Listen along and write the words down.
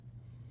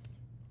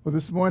Well,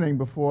 this morning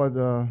before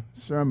the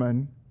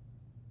sermon,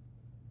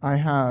 I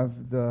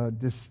have the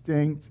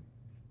distinct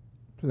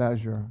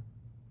pleasure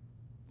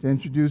to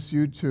introduce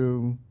you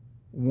to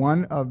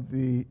one of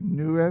the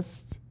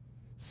newest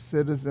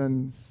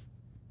citizens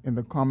in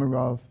the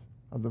Commonwealth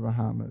of the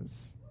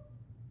Bahamas,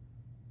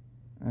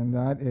 and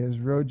that is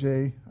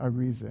Roger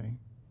Arize.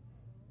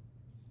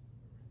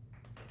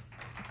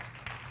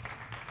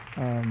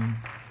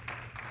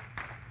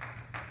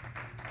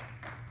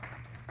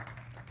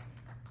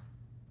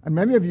 And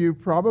many of you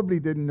probably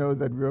didn't know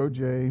that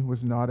Roger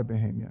was not a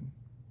Bahamian.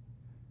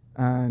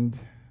 And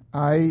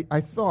I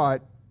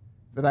thought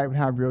that I would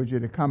have Roger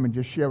to come and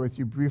just share with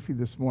you briefly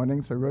this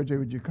morning. So Roger,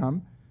 would you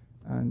come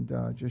and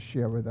just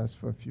share with us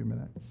for a few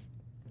minutes?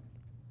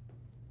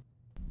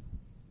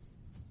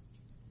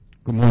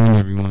 Good morning,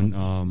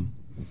 everyone.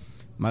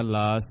 My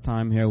last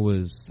time here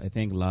was, I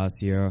think,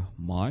 last year,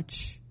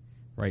 March,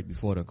 right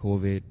before the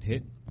COVID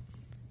hit.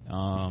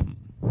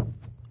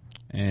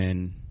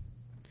 And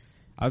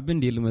I've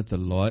been dealing with a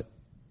lot,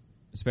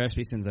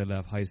 especially since I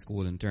left high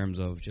school, in terms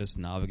of just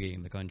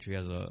navigating the country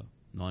as a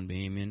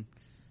non-Bahamian,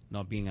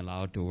 not being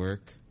allowed to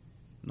work,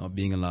 not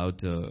being allowed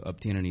to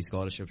obtain any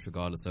scholarships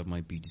regardless of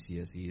my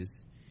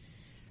PGCSEs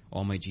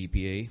or my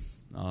GPA.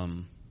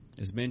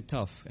 It's been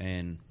tough,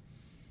 and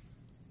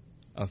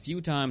a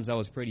few times I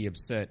was pretty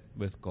upset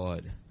with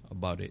God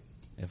about it,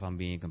 if I'm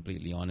being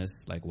completely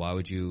honest. Like, why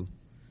would you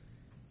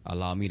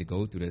allow me to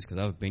go through this? Because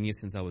I've been here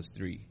since I was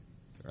 3.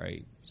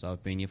 Right, so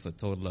I've been here for a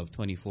total of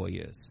 24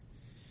 years.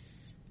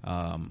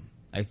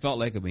 I felt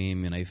like a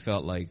Bahamian. I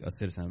felt like a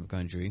citizen of the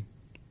country.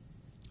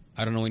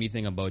 I don't know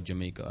anything about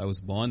Jamaica. I was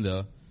born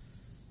there.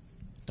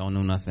 Don't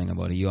know nothing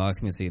about it. You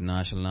ask me to say the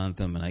national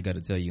anthem, and I got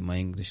to tell you, my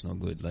English no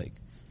good. Like,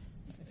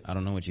 I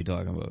don't know what you're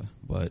talking about.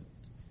 But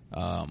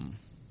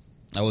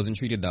I wasn't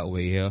treated that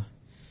way here.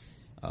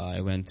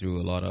 I went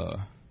through a lot of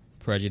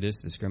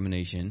prejudice,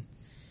 discrimination,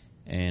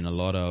 and a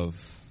lot of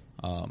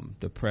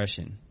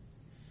depression.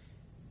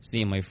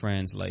 Seeing my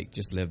friends like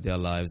just live their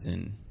lives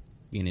and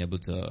being able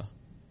to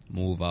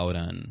move out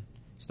and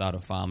start a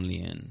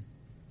family and,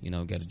 you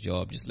know, get a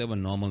job, just live a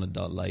normal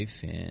adult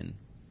life, and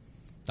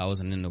that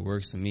wasn't in the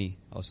works for me,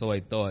 or so I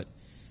thought.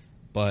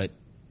 But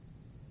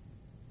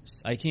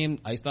I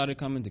started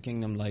coming to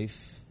Kingdom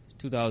Life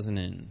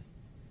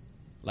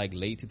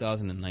late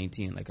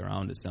 2019, like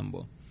around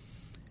December,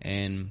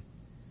 and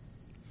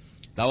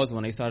that was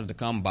when I started to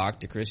come back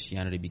to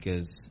Christianity,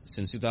 because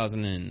since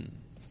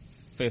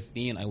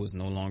 2015, I was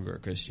no longer a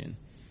Christian.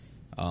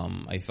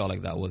 I felt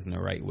like that wasn't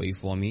the right way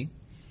for me.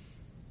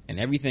 And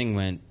everything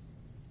went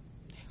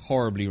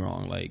horribly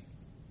wrong. Like,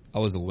 I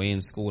was away in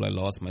school. I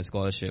lost my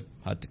scholarship,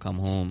 had to come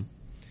home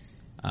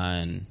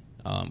and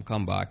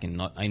come back.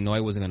 And I know I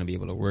wasn't going to be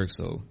able to work,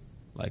 so,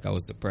 like, I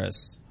was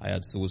depressed. I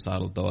had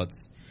suicidal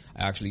thoughts.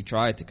 I actually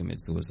tried to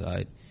commit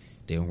suicide.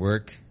 Didn't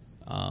work.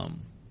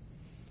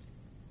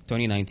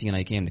 2019,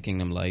 I came to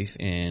Kingdom Life,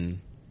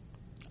 and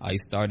I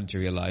started to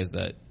realize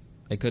that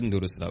I couldn't do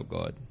this without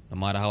God. No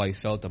matter how I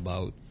felt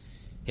about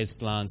His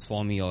plans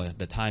for me or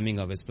the timing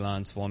of His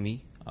plans for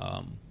me,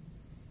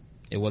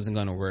 it wasn't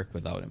going to work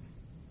without Him.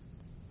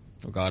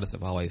 Regardless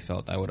of how I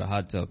felt, I would have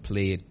had to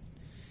play it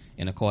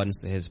in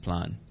accordance to His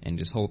plan and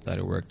just hope that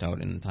it worked out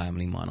in a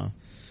timely manner.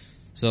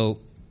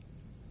 So,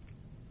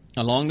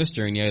 along this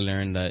journey, I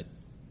learned that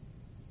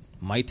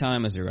my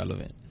time is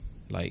irrelevant.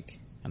 Like,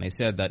 and I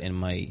said that in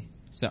my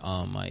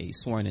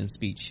sworn-in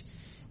speech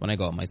when I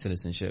got my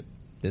citizenship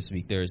last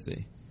week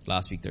Thursday,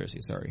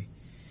 sorry.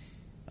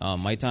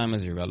 My time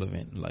is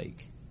irrelevant.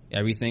 Like,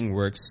 everything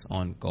works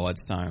on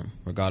God's time,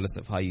 regardless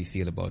of how you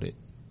feel about it.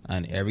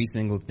 And every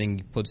single thing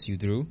He puts you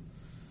through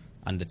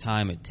and the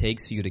time it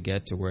takes for you to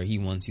get to where He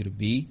wants you to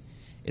be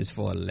is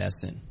for a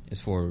lesson.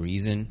 It's for a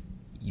reason.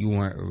 You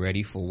weren't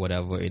ready for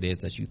whatever it is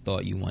that you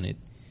thought you wanted.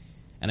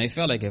 And I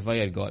felt like if I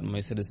had gotten my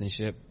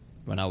citizenship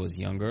when I was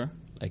younger,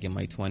 like in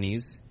my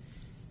 20s,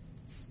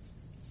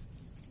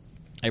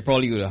 I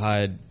probably would have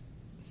had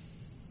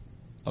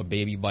a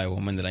baby by a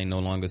woman that I no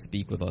longer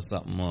speak with or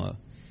something, or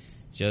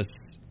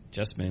just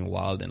been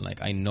wild. And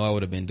like, I know I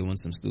would have been doing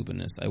some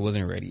stupidness. I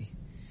wasn't ready.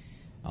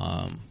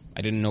 I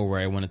didn't know where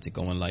I wanted to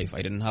go in life.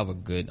 I didn't have a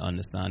good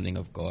understanding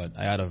of God.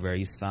 I had a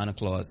very Santa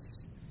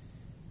Claus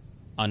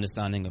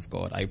understanding of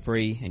God. I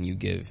pray and you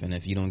give, and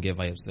if you don't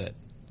give, I upset.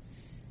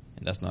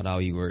 And that's not how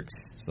He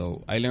works.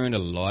 So I learned a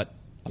lot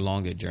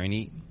along the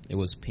journey. It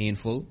was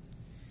painful,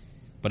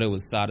 but it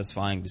was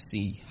satisfying to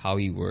see how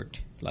He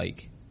worked.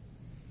 Like,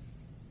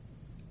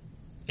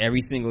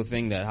 every single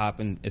thing that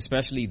happened,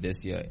 especially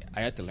this year,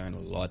 I had to learn a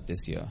lot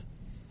this year.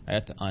 I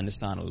had to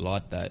understand a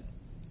lot that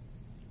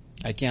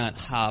I can't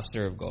half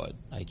serve God.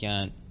 I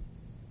can't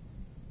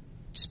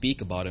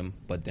speak about Him,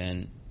 but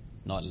then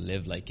not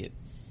live like it.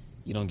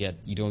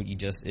 It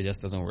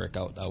just doesn't work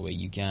out that way.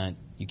 You can't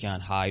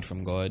hide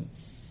from God.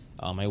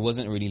 I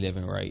wasn't really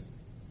living right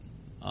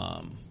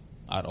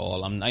at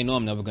all. I know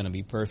I'm never going to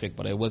be perfect,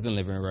 but I wasn't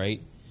living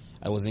right.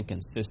 I wasn't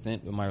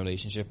consistent with my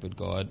relationship with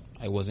God.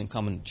 I wasn't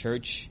coming to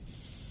church.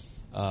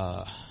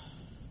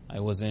 I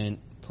wasn't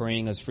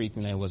praying as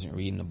frequently. I wasn't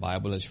reading the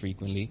Bible as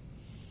frequently.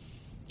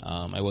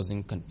 I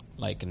wasn't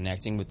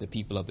connecting with the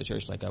people of the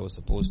church like I was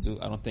supposed to.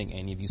 I don't think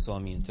any of you saw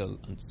me until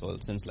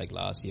since like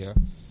last year.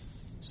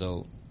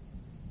 So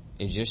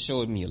it just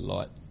showed me a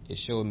lot. It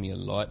showed me a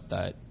lot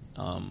that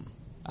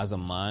as a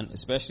man,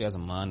 especially as a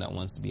man that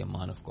wants to be a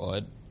man of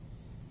God,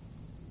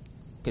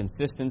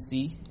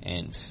 consistency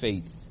and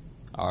faith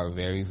are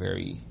very,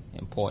 very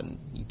important.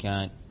 You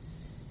can't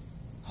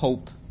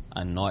hope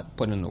and not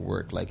put in the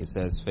work. Like it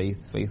says,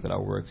 faith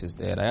without works is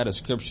dead. I had a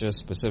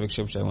specific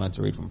scripture I wanted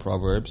to read from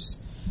Proverbs,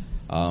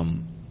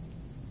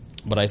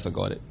 but I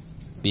forgot it,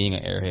 being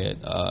an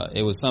airhead.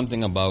 It was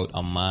something about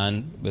a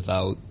man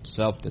without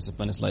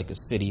self-discipline. It's like a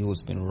city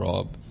who's been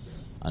robbed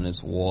and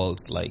its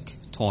walls like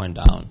torn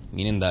down,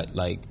 meaning that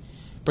like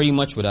pretty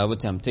much whatever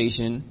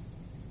temptation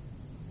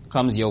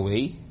comes your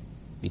way,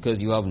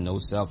 because you have no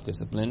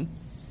self-discipline,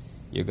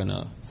 you're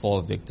gonna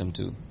fall victim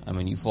to. And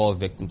when you fall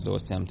victim to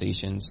those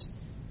temptations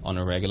on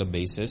a regular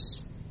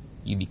basis,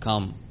 you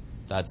become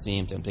that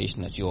same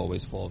temptation that you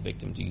always fall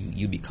victim to.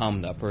 You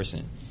become that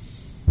person.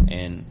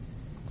 And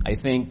I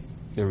think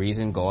the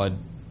reason God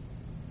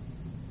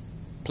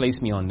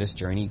placed me on this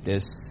journey,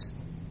 this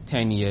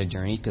 10-year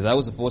journey, because I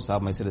was supposed to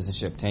have my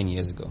citizenship 10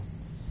 years ago.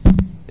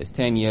 This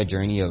 10-year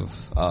journey of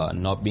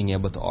not being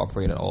able to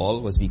operate at all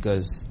was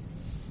because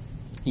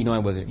he knew I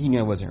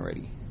wasn't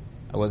ready.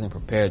 I wasn't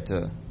prepared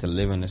to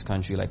live in this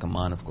country like a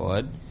man of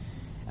God.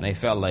 And I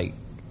felt like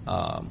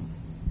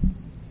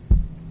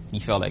he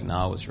felt like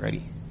now I was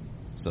ready.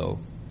 So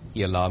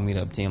he allowed me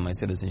to obtain my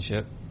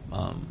citizenship.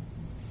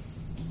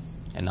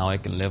 And now I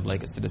can live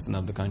like a citizen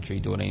of the country,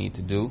 do what I need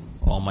to do.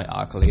 All my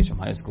accolades from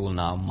high school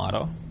now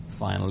matter,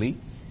 finally.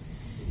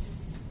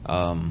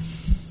 And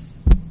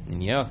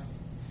yeah,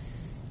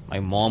 my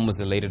mom was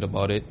elated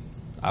about it.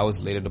 I was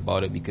elated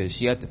about it because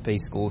she had to pay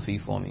school fee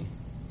for me.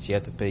 She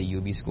had to pay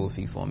UB school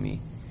fee for me.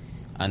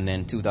 And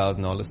then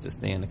 $2,000 to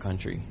stay in the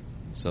country.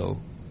 So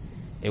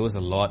it was a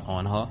lot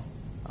on her.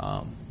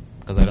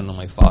 Because I don't know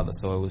my father.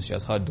 So it was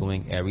just her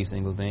doing every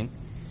single thing.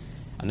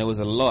 And it was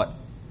a lot.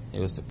 It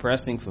was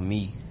depressing for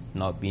me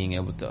not being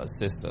able to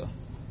assist her.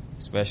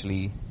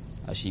 Especially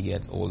as she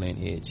gets older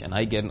in age. And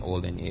I getting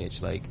old in age.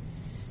 Like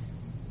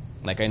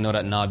I know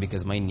that now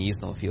because my knees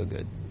don't feel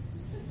good.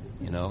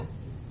 You know?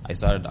 I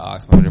started to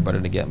ask my older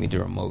brother to get me the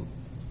remote.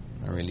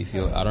 I don't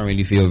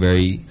really feel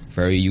very,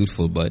 very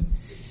youthful, but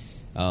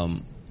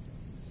I'm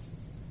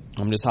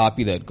just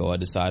happy that God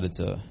decided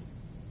to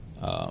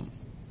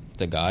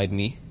guide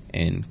me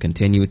and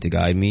continue to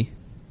guide me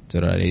so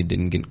that I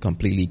didn't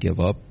completely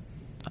give up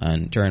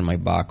and turn my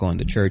back on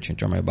the church and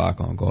turn my back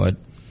on God.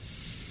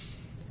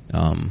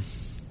 And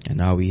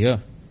now we're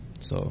here.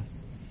 So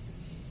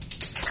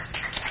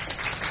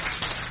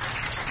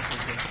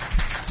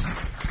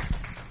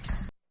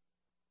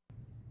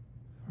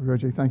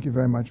Roger, thank you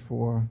very much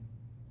for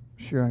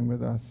sharing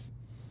with us.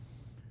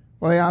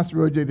 Well, I asked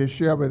Roger to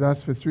share with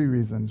us for 3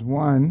 reasons.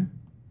 One,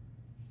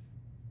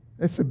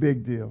 it's a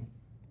big deal.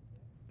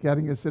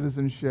 Getting your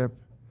citizenship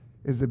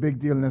is a big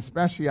deal, and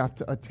especially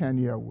after a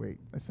 10-year wait.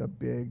 It's a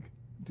big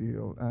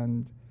deal.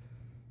 And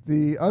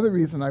the other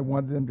reason I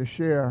wanted him to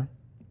share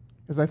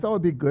is I thought it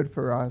would be good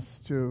for us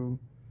to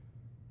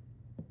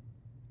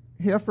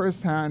hear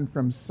firsthand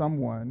from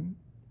someone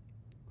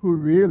who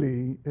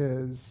really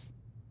is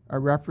a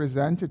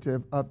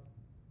representative of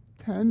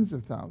tens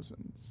of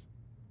thousands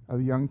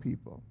of young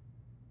people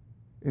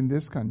in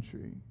this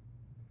country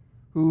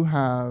who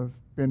have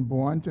been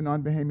born to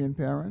non-Bahamian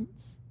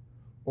parents,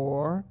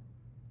 or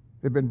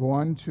they've been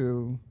born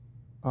to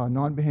a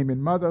non-Bahamian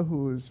mother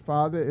whose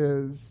father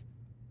is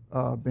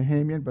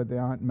Bahamian but they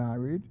aren't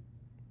married,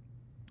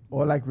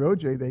 or like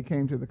Roger, they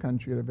came to the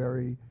country at a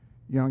very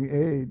young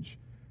age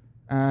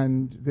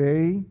and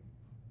they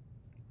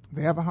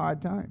have a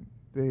hard time.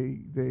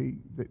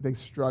 They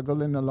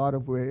struggle in a lot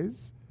of ways,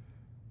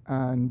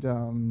 and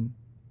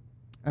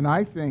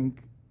I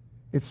think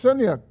it's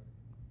certainly a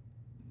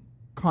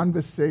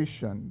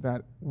conversation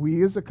that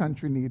we as a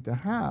country need to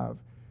have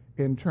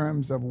in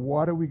terms of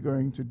what are we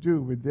going to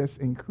do with this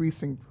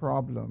increasing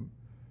problem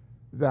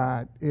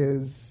that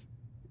is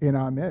in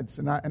our midst.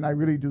 And I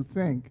really do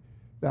think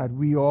that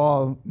we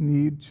all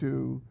need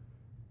to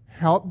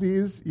help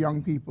these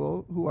young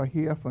people who are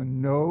here for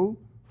no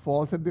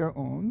fault of their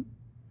own.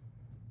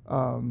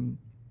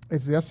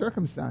 It's their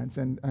circumstance,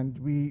 and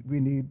we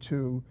need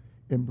to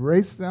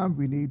embrace them.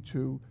 We need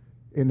to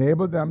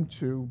enable them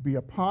to be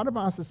a part of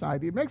our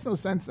society. It makes no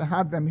sense to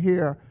have them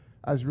here,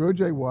 as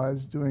Roger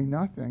was, doing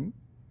nothing,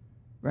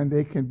 when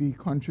they can be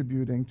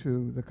contributing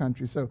to the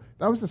country. So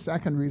that was the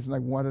second reason I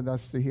wanted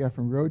us to hear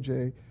from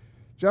Roger,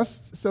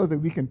 just so that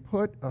we can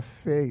put a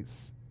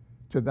face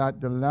to that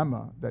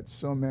dilemma that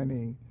so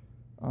many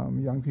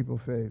young people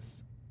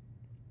face.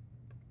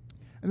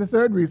 And the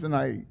third reason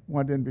I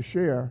wanted him to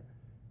share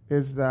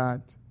is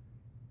that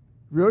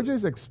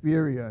Roger's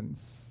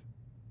experience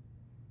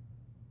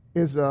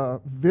is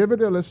a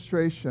vivid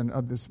illustration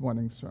of this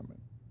morning's sermon.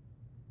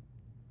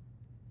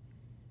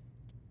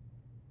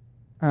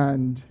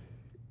 And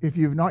if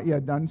you've not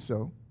yet done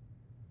so,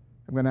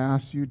 I'm going to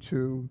ask you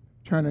to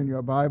turn in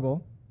your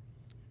Bible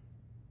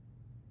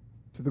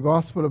to to the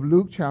Gospel of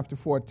Luke, chapter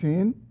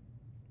 14,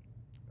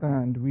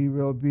 and we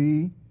will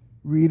be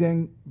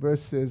reading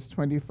verses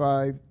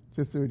 25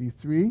 to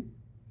 33.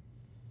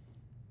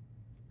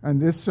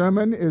 And this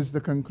sermon is the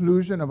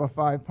conclusion of a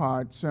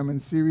 5-part sermon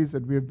series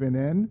that we have been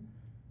in.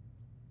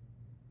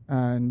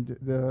 And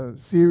the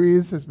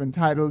series has been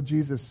titled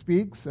Jesus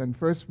Speaks. And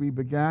first we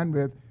began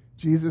with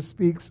Jesus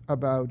speaks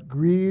about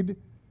greed.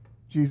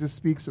 Jesus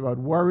speaks about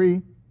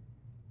worry.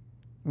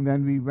 And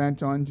then we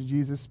went on to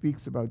Jesus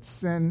speaks about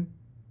sin.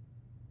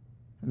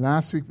 And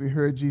last week we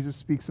heard Jesus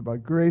speaks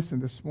about grace.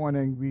 And this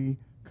morning we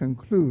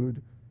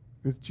conclude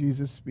with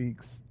Jesus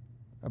speaks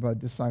about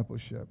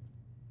discipleship.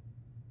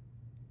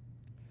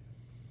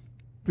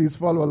 Please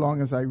follow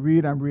along as I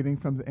read. I'm reading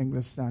from the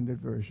English Standard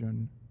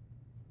Version.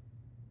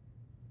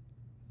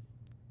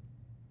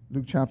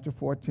 Luke chapter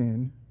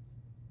 14,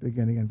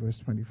 beginning in verse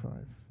 25.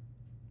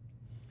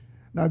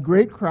 Now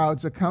great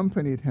crowds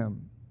accompanied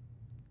him,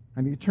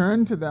 and he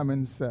turned to them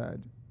and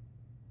said,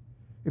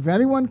 "If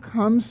anyone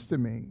comes to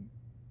me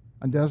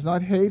and does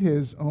not hate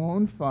his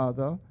own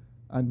father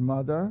and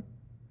mother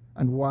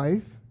and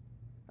wife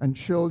and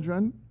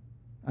children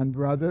and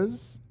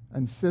brothers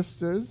and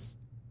sisters,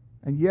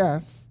 and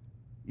yes,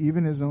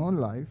 even his own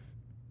life,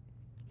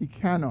 he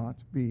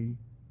cannot be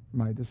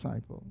my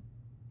disciple.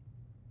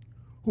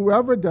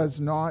 Whoever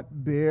does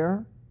not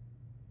bear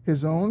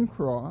his own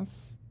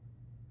cross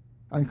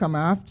and come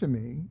after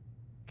me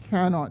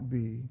cannot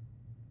be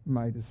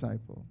my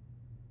disciple.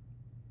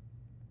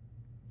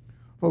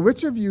 For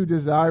which of you,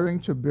 desiring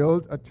to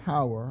build a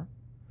tower,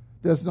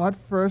 does not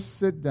first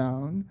sit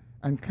down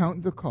and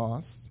count the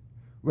cost,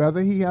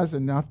 whether he has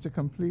enough to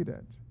complete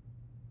it?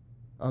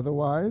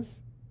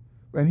 Otherwise,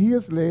 when he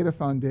has laid a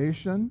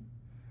foundation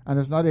and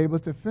is not able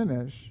to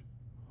finish,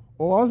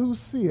 all who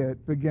see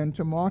it begin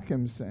to mock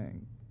him,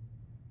 saying,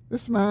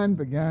 'This man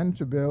began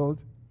to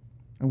build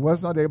and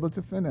was not able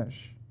to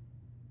finish.'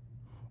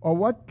 Or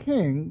what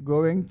king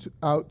going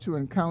out to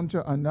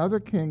encounter another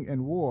king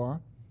in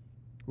war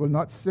will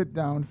not sit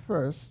down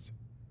first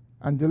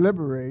and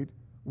deliberate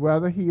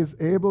whether he is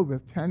able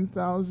with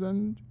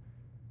 10,000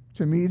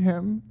 to meet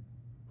him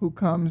who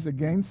comes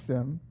against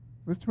him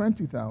with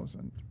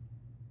 20,000?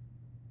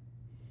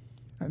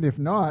 And if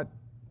not,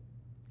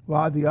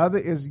 while the other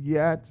is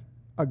yet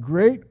a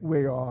great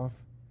way off,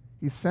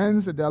 he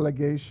sends a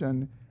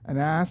delegation and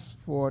asks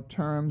for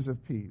terms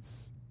of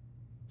peace.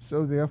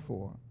 So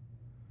therefore,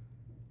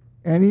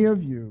 any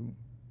of you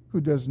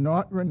who does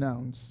not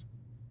renounce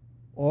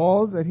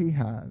all that he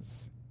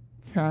has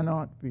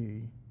cannot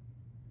be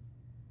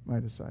my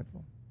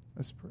disciple."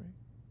 Let's pray.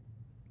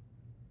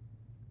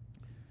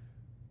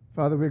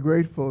 Father, we're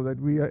grateful that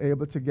we are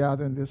able to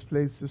gather in this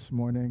place this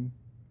morning.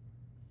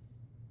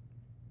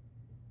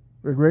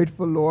 We're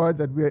grateful, Lord,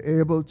 that we are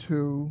able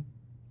to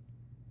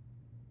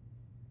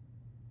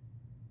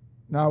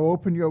now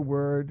open your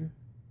word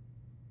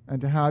and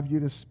to have you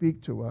to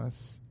speak to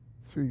us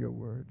through your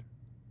word.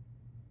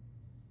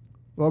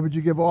 Lord, would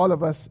you give all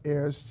of us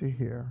ears to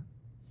hear?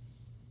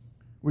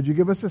 Would you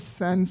give us a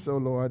sense, O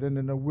Lord, and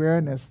an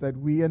awareness that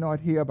we are not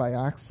here by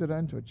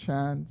accident or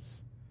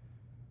chance,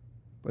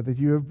 but that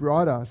you have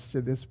brought us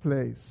to this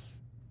place.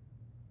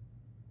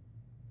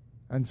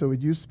 And so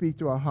would you speak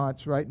to our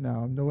hearts right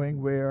now, knowing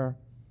where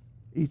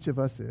each of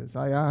us is.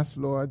 I ask,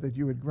 Lord, that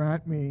you would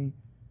grant me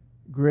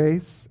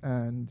grace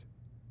and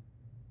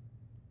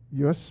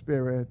your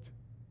spirit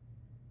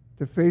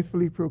to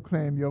faithfully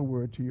proclaim your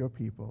word to your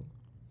people.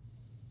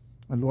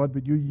 And Lord,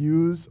 would you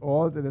use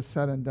all that is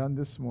said and done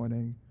this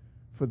morning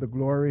for the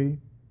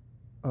glory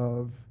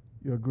of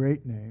your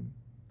great name.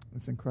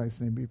 It's in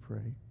Christ's name we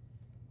pray.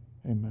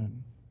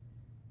 Amen.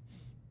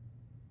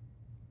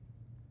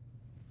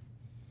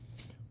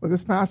 Well,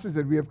 this passage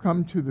that we have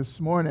come to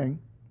this morning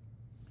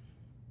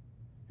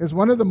is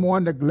one of the more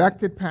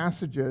neglected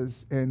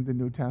passages in the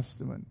New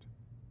Testament.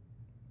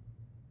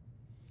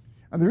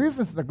 And the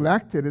reason it's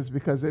neglected is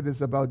because it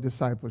is about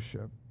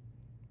discipleship.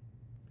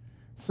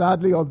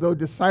 Sadly, although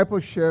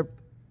discipleship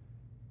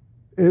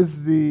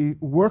is the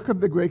work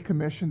of the Great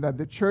Commission that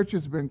the church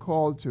has been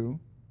called to,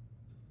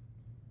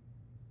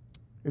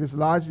 it is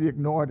largely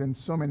ignored in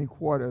so many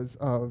quarters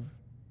of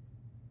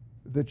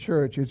the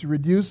church. It's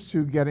reduced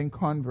to getting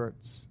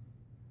converts.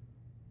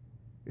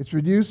 It's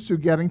reduced to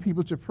getting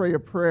people to pray a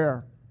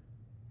prayer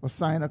or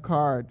sign a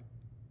card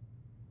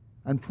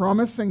and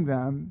promising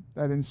them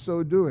that in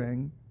so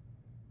doing,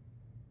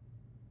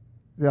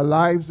 their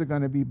lives are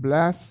going to be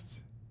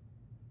blessed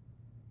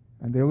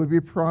and they will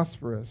be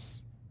prosperous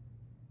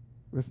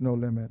with no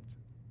limit.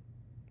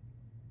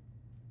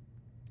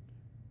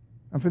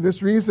 And for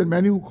this reason,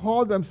 many who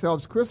call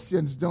themselves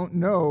Christians don't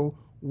know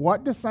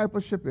what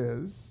discipleship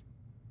is,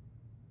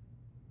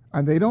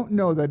 and they don't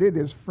know that it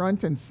is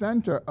front and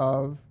center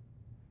of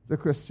the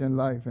Christian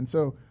life. And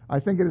so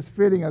I think it is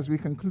fitting as we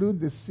conclude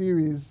this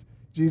series,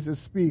 Jesus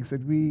Speaks,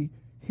 that we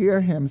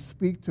hear him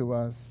speak to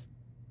us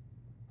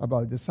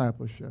about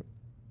discipleship.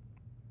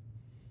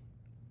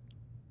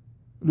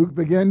 Luke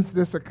begins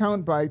this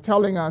account by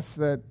telling us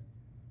that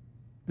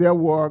there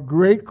were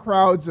great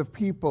crowds of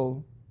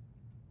people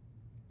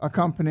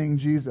accompanying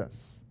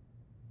Jesus.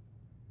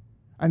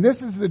 And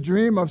this is the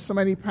dream of so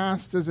many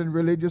pastors and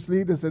religious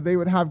leaders, that they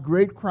would have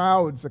great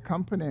crowds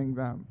accompanying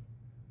them.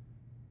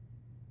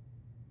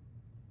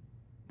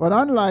 But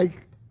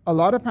unlike a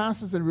lot of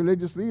pastors and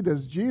religious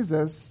leaders,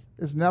 Jesus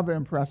is never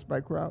impressed by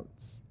crowds.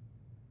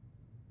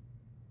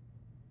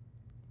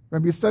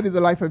 When we study the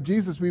life of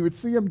Jesus, we would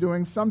see him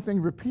doing something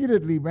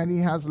repeatedly when he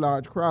has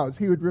large crowds.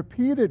 He would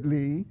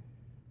repeatedly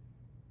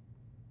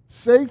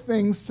say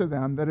things to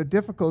them that are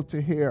difficult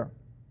to hear.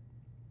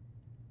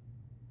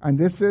 And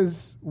this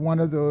is one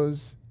of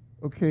those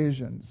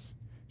occasions.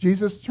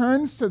 Jesus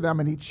turns to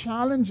them and he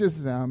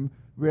challenges them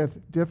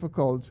with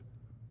difficult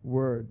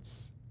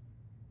words.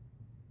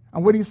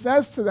 And what he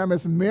says to them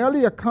is,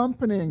 merely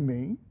accompanying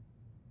me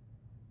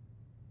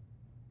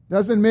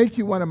doesn't make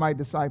you one of my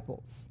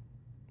disciples.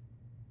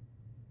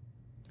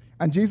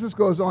 And Jesus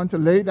goes on to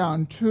lay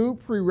down two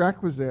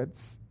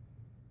prerequisites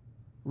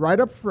right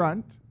up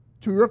front,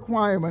 two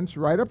requirements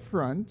right up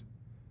front,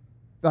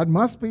 that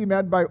must be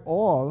met by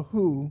all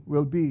who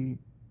will be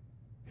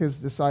his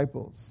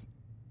disciples.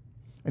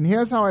 And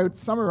here's how I would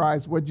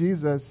summarize what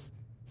Jesus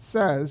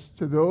says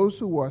to those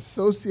who were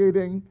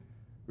associating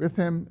with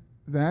him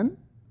then,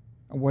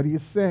 and what he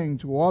is saying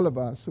to all of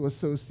us who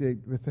associate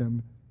with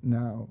him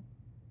now.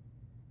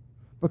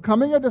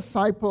 Becoming a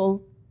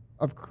disciple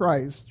of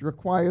Christ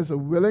requires a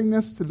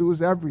willingness to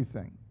lose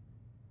everything,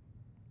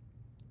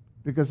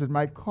 because it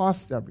might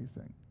cost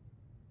everything,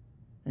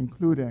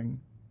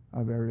 including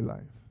our very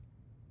life.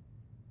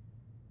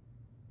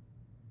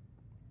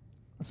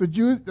 That's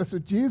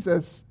what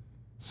Jesus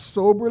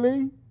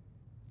soberly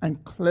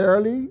and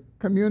clearly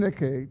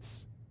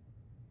communicates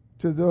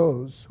to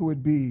those who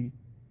would be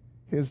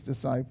his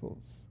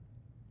disciples.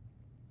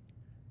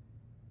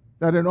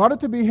 That in order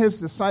to be his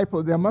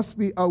disciple, there must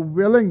be a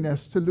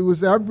willingness to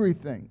lose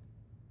everything,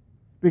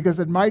 because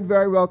it might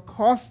very well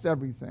cost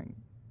everything,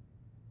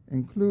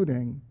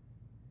 including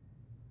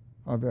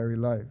our very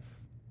life.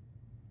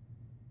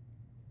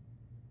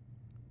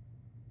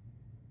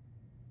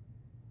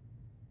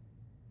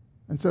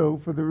 And so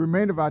for the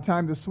remainder of our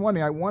time this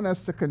morning, I want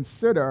us to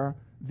consider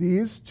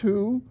these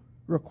two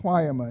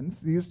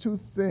requirements, these two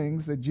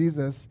things that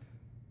Jesus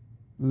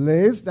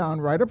lays down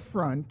right up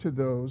front to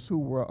those who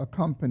were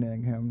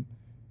accompanying him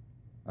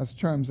as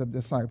terms of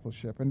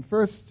discipleship. And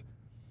first,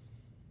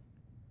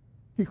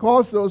 he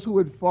calls those who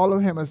would follow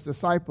him as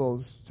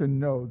disciples to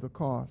know the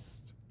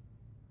cost.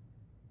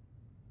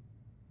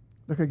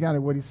 Look again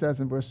at what he says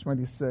in verse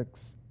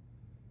 26.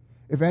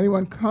 If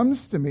anyone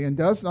comes to me and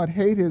does not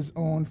hate his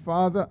own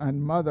father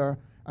and mother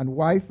and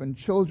wife and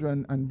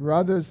children and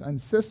brothers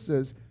and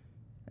sisters,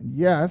 and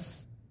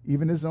yes,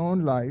 even his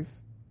own life,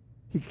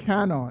 he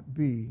cannot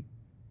be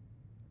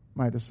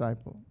my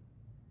disciple.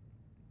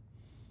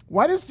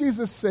 Why does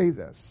Jesus say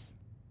this?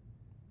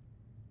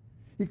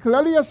 He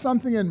clearly has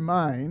something in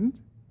mind,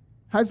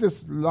 has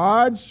this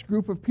large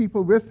group of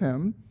people with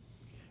him,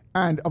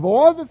 and of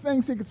all the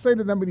things he could say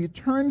to them, when he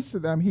turns to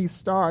them, he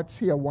starts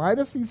here. Why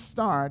does he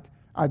start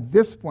at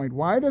this point?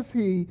 Why does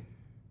he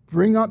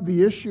bring up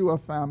the issue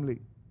of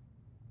family?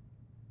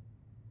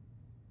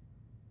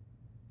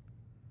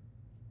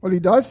 Well, he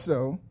does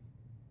so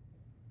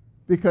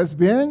because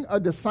being a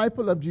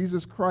disciple of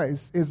Jesus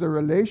Christ is a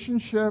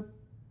relationship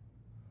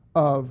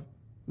of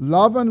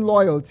love and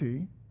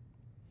loyalty,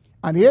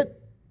 and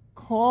it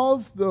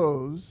calls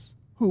those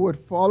who would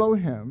follow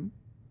him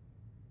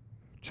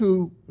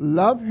to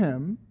love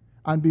him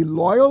and be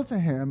loyal to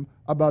him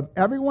above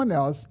everyone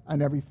else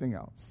and everything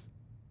else.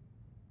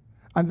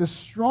 And the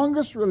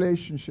strongest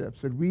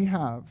relationships that we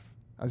have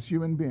as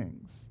human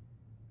beings,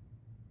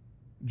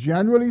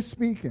 generally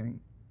speaking,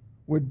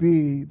 would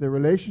be the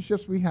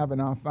relationships we have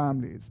in our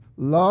families.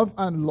 Love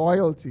and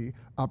loyalty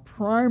are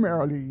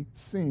primarily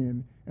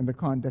seen in the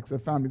context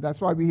of family.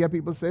 That's why we hear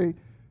people say,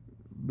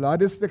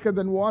 blood is thicker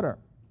than water.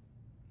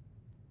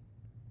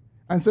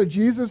 And so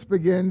Jesus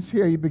begins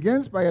here. He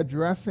begins by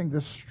addressing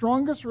the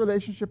strongest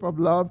relationship of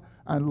love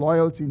and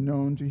loyalty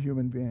known to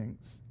human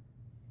beings.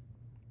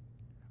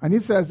 And he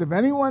says, if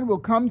anyone will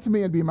come to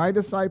me and be my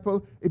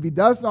disciple, if he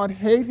does not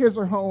hate his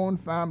or her own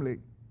family,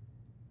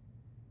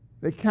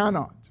 they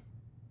cannot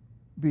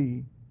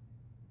be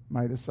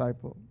my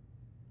disciple.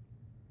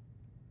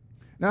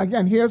 Now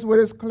again, here's what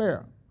is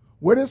clear.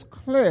 What is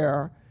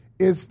clear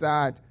is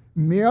that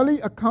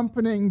merely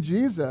accompanying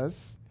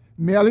Jesus,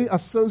 merely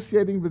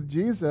associating with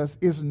Jesus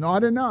is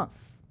not enough.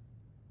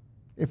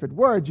 If it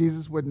were,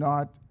 Jesus would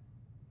not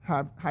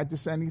have had to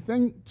say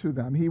anything to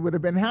them. He would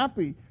have been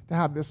happy to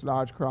have this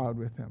large crowd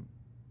with him.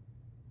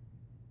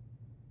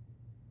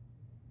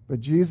 But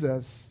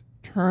Jesus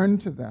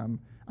turned to them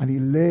and he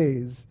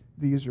lays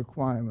these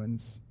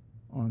requirements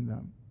on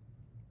them.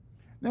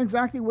 Now,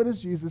 exactly what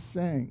is Jesus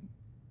saying?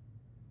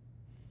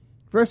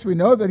 First, we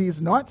know that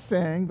he's not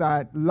saying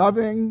that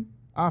loving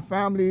our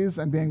families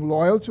and being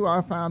loyal to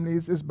our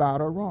families is bad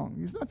or wrong.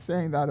 He's not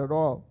saying that at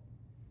all.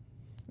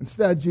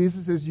 Instead,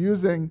 Jesus is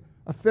using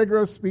a figure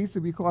of speech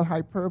that we call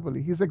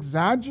hyperbole. He's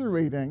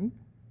exaggerating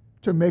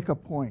to make a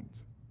point.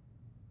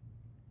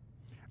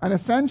 And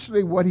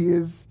essentially what he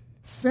is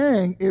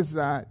saying is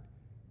that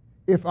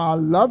if our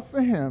love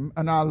for him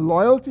and our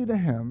loyalty to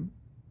him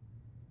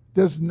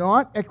does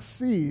not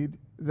exceed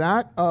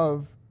that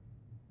of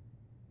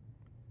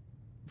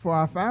for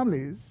our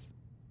families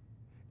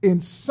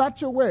in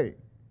such a way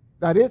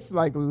that it's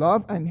like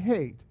love and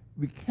hate,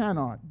 we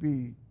cannot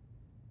be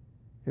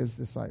his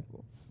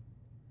disciples.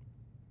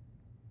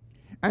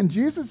 And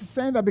Jesus is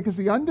saying that because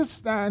he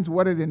understands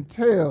what it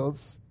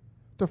entails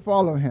to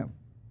follow him.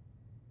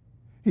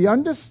 He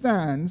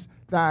understands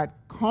that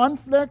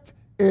conflict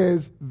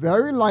is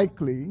very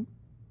likely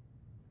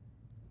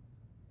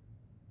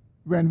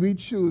when we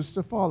choose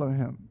to follow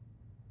him.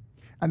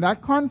 And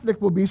that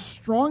conflict will be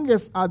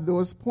strongest at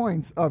those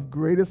points of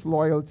greatest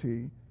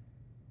loyalty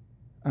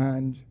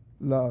and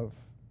love.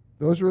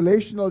 Those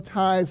relational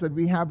ties that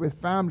we have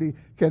with family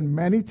can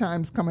many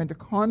times come into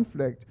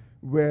conflict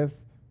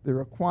with the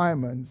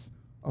requirements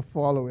of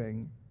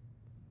following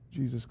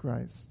Jesus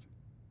Christ.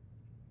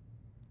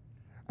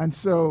 And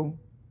so,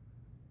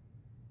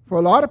 for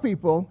a lot of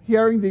people,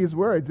 hearing these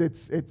words,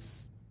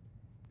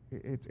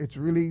 it's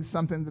really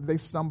something that they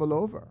stumble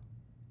over.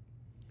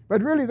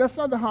 But really, that's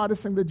not the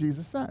hardest thing that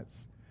Jesus says.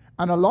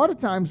 And a lot of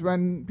times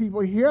when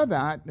people hear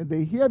that,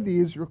 they hear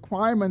these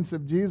requirements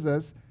of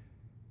Jesus,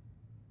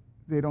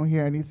 they don't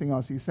hear anything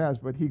else he says.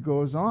 But he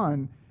goes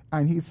on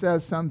and he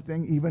says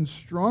something even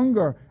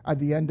stronger at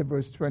the end of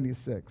verse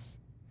 26.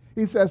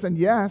 He says, and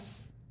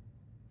yes,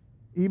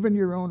 even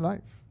your own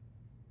life.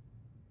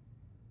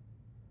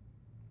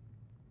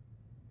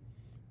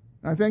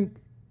 I think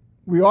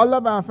we all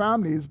love our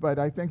families, but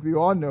I think we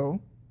all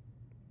know,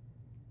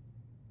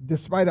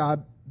 despite our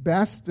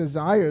best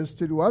desires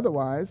to do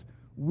otherwise,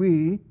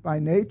 we, by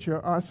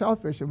nature, are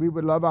selfish, and we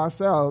would love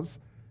ourselves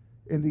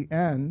in the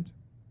end,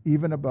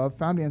 even above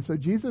family. And so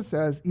Jesus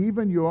says,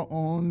 even your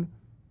own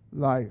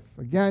life.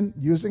 Again,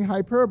 using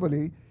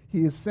hyperbole,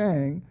 he is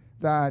saying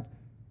that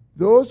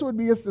those who would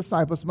be his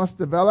disciples must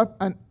develop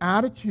an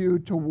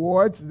attitude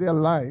towards their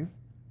life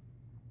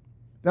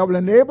that will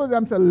enable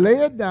them to lay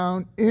it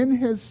down in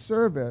his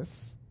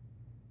service,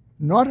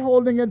 not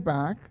holding it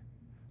back,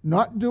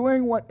 not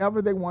doing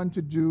whatever they want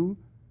to do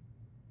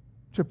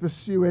to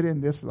pursue it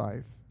in this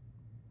life.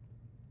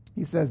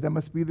 He says there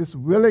must be this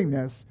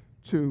willingness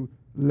to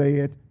lay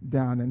it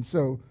down. And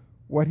so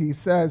what he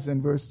says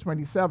in verse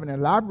 27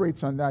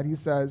 elaborates on that. He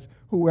says,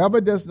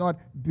 whoever does not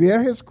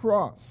bear his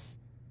cross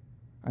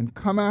and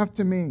come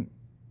after me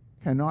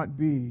cannot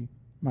be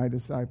my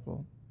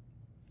disciple.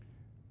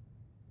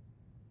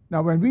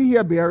 Now, when we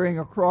hear bearing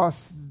a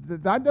cross,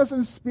 that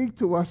doesn't speak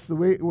to us the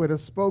way it would have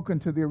spoken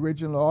to the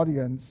original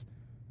audience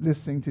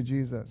listening to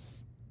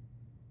Jesus.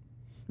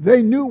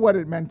 They knew what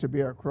it meant to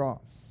bear a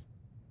cross.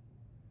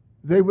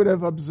 They would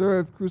have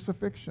observed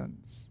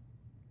crucifixions.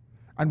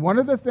 And one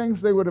of the things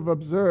they would have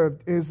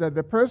observed is that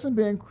the person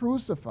being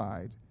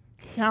crucified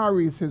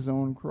carries his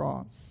own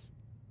cross.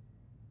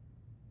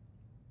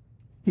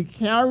 He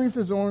carries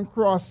his own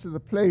cross to the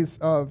place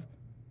of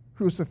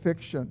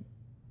crucifixion.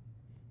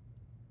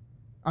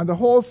 And the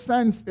whole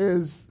sense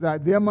is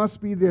that there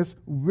must be this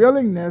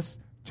willingness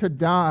to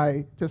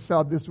die to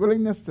self, this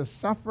willingness to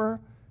suffer,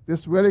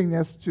 this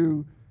willingness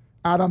to,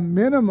 at a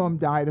minimum,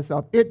 die to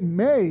self. It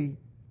may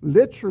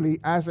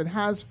literally, as it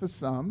has for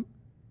some,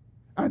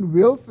 and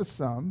will for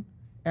some,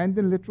 end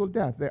in literal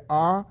death. There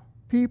are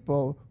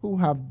people who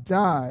have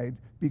died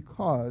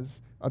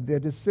because of their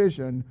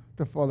decision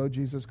to follow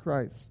Jesus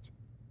Christ.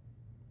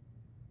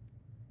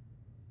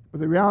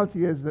 But the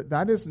reality is that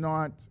that is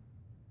not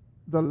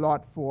the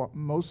lot for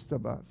most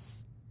of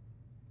us.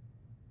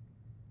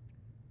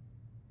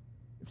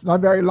 It's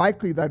not very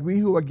likely that we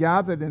who are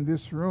gathered in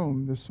this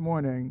room this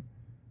morning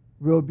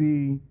will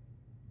be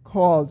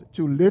called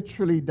to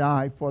literally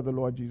die for the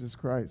Lord Jesus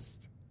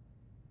Christ.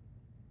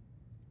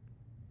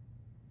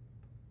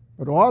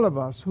 But all of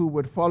us who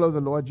would follow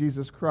the Lord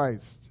Jesus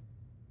Christ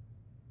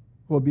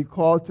will be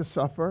called to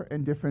suffer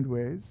in different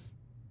ways.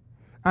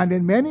 And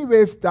in many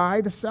ways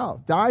die to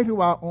self, die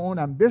to our own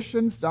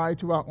ambitions, die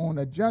to our own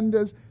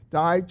agendas,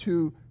 die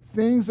to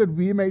things that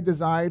we may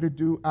desire to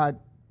do at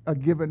a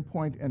given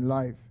point in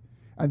life.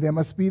 And there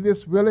must be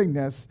this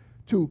willingness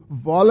to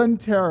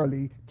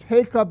voluntarily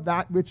take up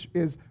that which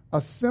is a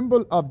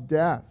symbol of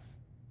death,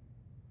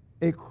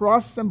 a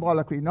cross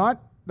symbolically,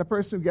 not the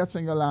person who gets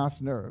on your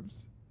last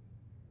nerves,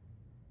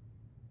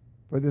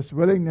 but this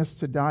willingness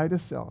to die to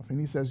self. And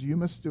he says, you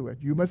must do it.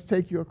 You must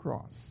take your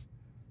cross.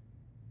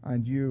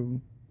 And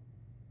you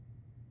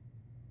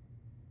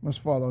must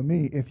follow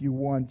me if you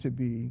want to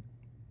be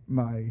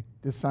my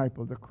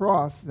disciple. The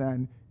cross,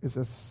 then, is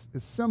a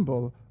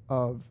symbol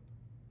of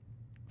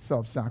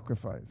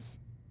self-sacrifice.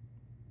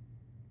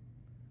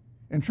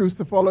 In truth,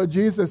 to follow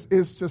Jesus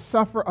is to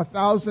suffer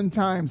 1,000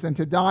 times and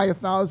to die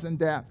 1,000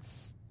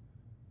 deaths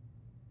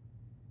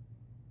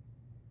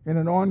in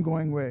an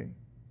ongoing way.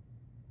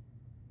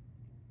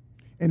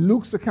 In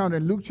Luke's account,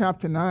 in Luke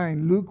chapter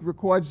 9, Luke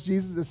records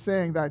Jesus as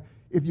saying that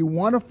if you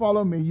want to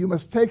follow me, you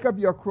must take up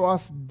your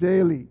cross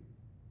daily.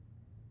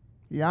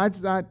 He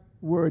adds that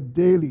word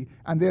daily.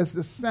 And there's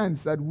the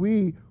sense that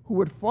we who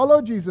would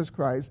follow Jesus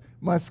Christ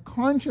must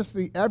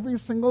consciously every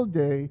single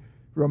day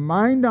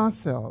remind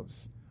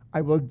ourselves, I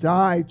will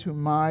die to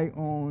my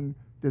own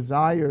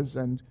desires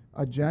and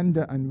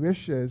agenda and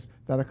wishes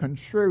that are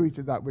contrary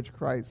to that which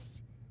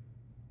Christ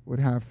would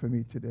have for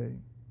me today.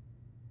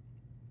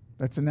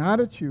 That's an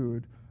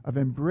attitude of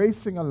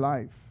embracing a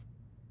life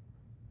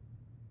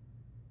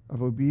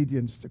of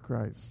obedience to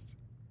Christ.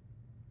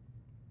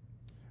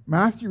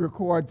 Matthew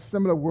records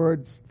similar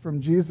words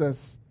from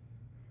Jesus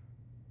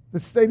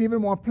that state even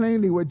more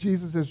plainly what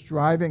Jesus is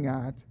driving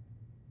at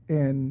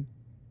in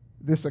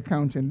this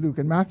account in Luke.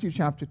 In Matthew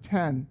chapter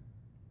 10,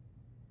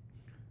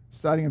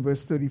 starting in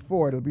verse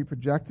 34, it'll be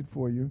projected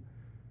for you.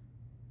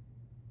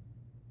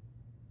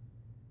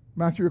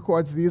 Matthew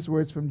records these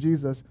words from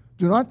Jesus: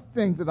 "Do not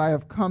think that I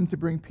have come to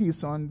bring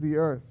peace on the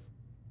earth.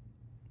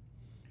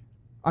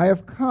 I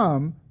have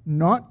come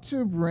not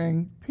to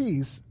bring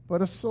peace,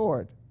 but a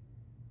sword.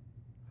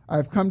 I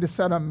have come to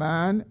set a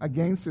man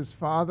against his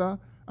father,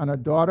 and a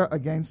daughter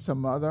against her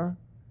mother,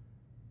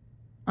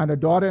 and a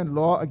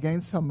daughter-in-law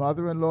against her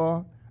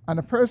mother-in-law, and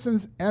a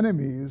person's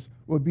enemies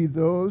will be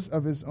those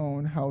of his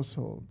own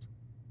household.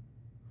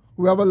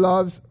 Whoever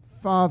loves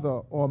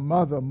father or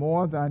mother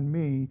more than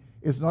me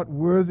is not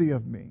worthy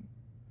of me,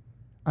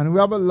 and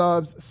whoever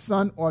loves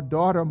son or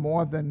daughter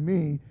more than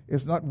me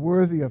is not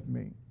worthy of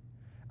me.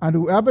 And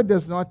whoever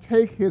does not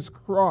take his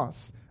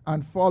cross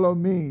and follow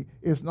me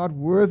is not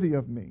worthy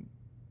of me.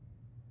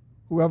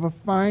 Whoever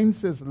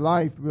finds his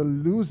life will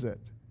lose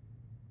it,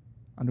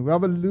 and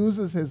whoever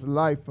loses his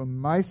life for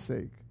my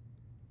sake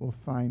will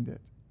find it."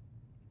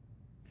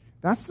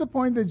 That's the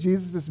point that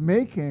Jesus is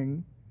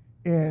making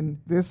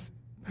in this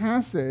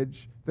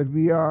passage that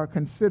we are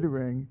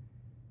considering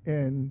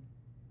in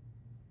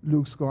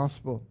Luke's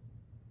gospel.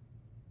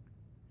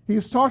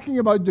 He's talking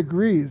about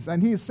degrees,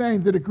 and he's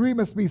saying the degree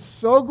must be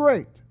so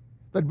great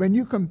that when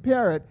you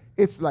compare it,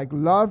 it's like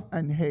love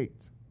and hate.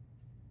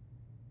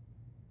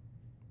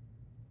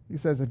 He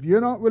says, if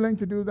you're not willing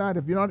to do that,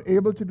 if you're not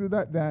able to do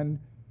that,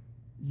 then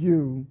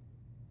you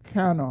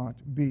cannot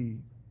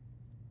be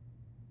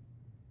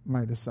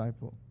my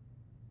disciple.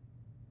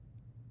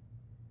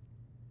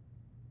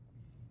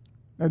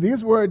 Now,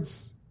 these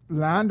words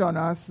land on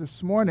us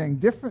this morning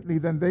differently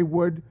than they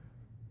would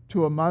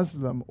to a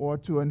Muslim or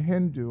to a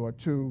Hindu or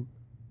to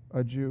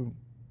a Jew.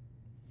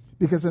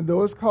 Because in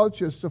those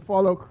cultures, to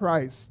follow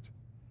Christ,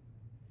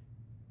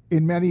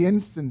 in many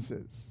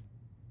instances,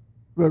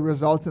 will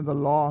result in the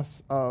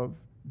loss of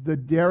the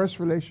dearest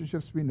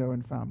relationships we know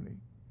in family.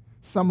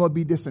 Some will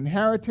be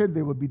disinherited,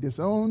 they will be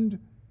disowned,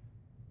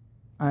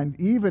 and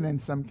even in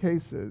some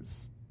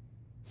cases,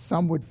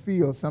 some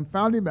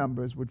family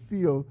members would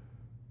feel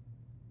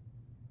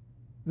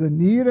the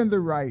need and the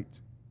right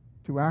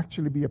to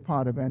actually be a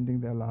part of ending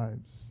their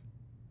lives.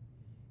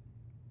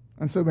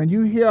 And so when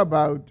you hear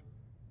about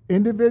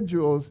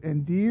individuals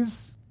in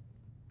these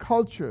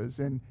cultures,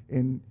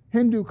 in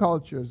Hindu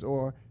cultures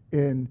or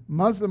in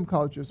Muslim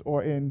cultures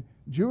or in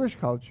Jewish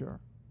culture,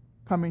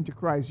 coming to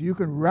Christ, you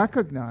can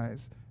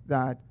recognize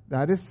that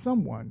that is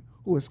someone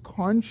who is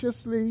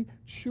consciously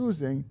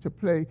choosing to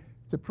pay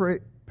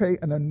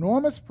an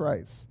enormous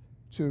price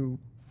to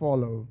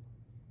follow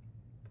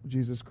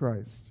Jesus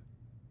Christ.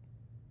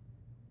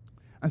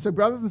 And so,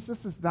 brothers and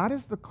sisters, that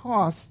is the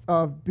cost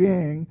of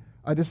being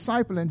a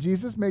disciple, and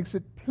Jesus makes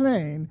it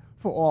plain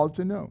for all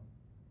to know.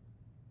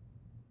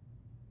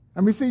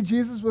 And we see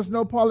Jesus was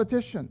no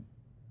politician.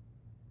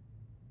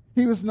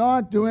 He was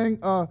not doing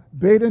a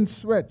bait and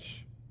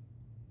switch.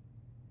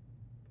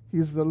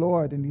 He's the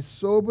Lord, and he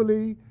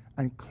soberly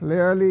and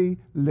clearly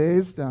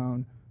lays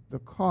down the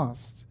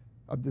cost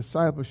of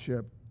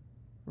discipleship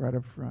right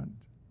up front.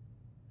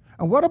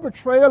 And what a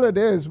betrayal it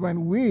is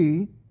when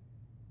we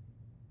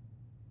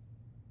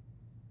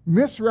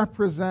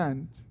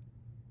misrepresent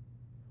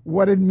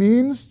what it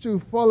means to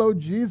follow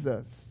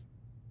Jesus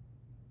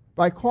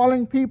by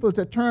calling people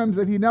to terms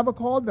that he never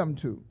called them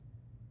to.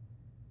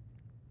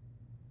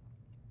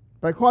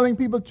 By calling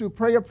people to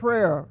pray a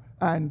prayer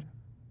and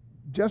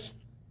just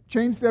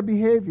change their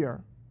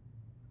behavior.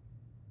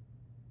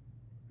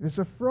 It's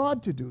a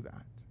fraud to do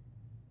that.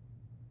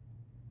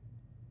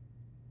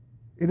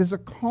 It is a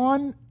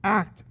con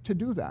act to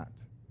do that.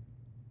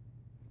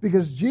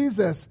 Because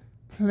Jesus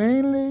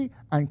plainly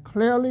and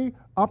clearly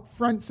up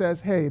front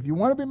says, hey, if you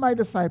want to be my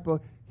disciple,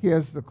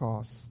 here's the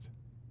cost.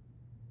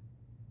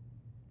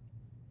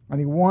 And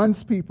he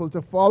wants people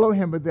to follow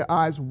him with their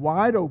eyes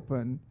wide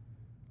open,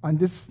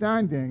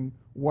 understanding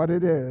what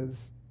it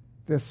is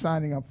they're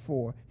signing up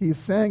for. He's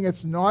saying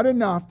it's not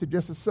enough to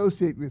just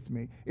associate with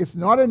me. It's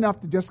not enough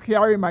to just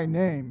carry my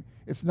name.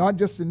 It's not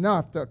just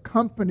enough to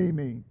accompany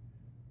me.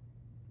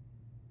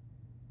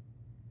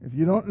 If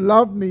you don't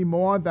love me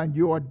more than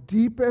your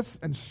deepest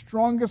and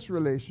strongest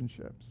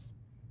relationships,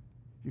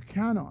 you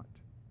cannot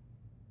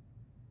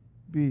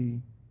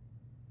be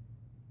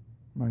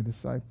my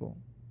disciple.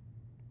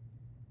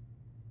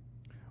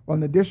 Well,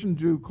 in addition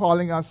to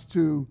calling us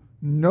to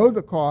know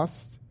the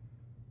cost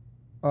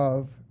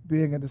of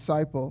being a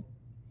disciple,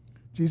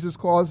 Jesus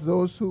calls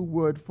those who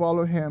would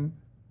follow him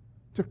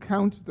to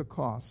count the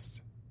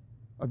cost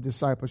of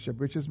discipleship,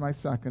 which is my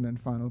second and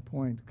final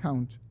point.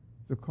 Count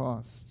the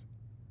cost.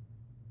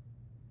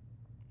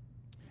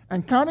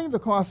 And counting the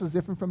cost is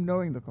different from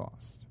knowing the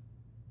cost.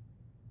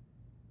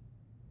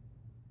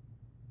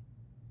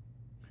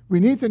 We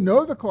need to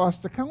know the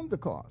cost to count the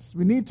cost.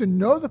 We need to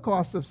know the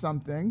cost of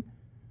something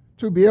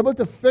to be able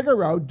to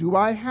figure out, do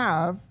I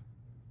have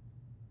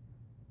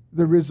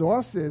the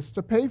resources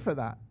to pay for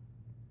that?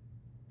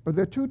 But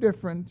they're two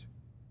different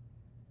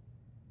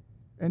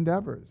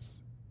endeavors.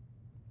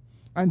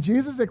 And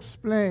Jesus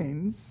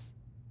explains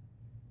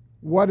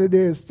what it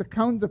is to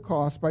count the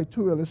cost by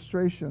two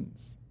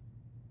illustrations.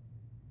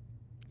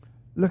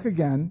 Look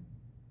again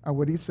at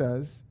what he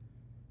says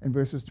in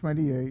verses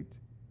 28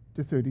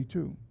 to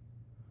 32.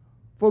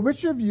 For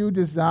which of you,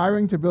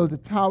 desiring to build a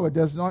tower,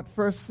 does not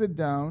first sit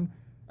down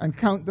and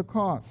count the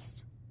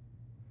cost,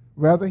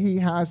 whether he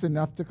has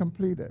enough to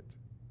complete it?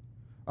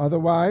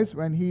 Otherwise,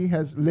 when he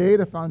has laid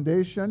a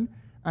foundation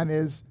and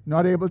is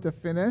not able to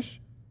finish,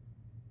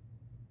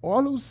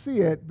 all who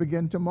see it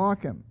begin to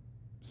mock him,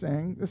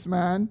 saying, this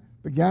man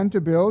began to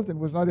build and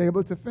was not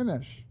able to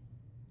finish.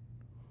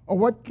 Or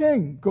what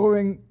king,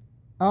 going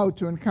out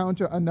to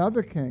encounter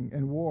another king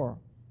in war,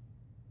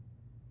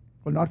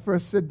 will not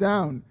first sit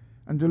down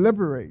and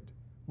deliberate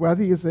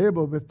whether he is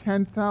able with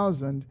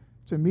 10,000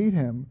 to meet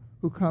him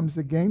who comes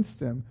against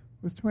him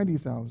with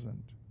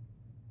 20,000?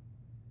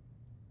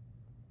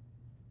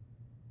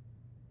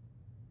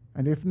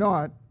 And if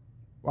not,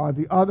 while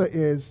the other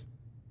is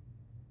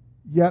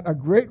yet a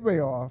great way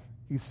off,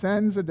 he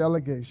sends a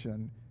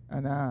delegation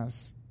and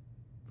asks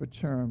for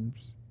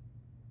terms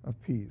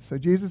of peace. So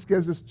Jesus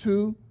gives us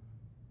two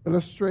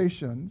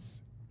illustrations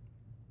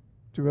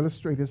to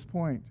illustrate his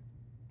point.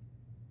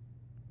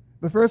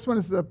 The first one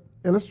is the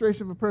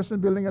illustration of a person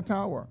building a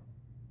tower.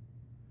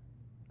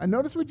 And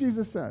notice what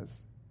Jesus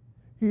says.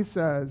 He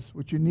says,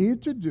 what you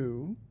need to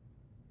do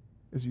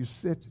is you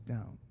sit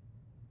down.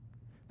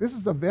 This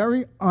is a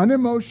very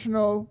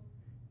unemotional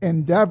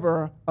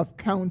endeavor of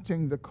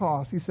counting the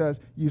cost. He says,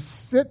 you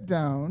sit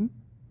down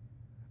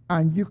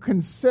and you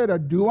consider,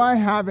 do I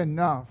have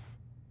enough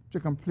to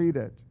complete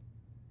it?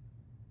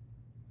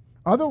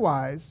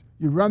 Otherwise,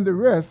 you run the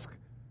risk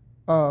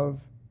of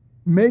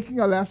making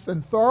a less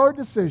than thorough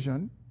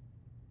decision.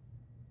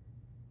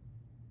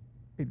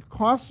 It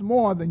costs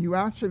more than you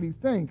actually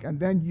think, and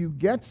then you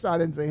get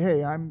started and say,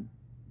 hey, I'm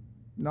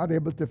not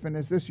able to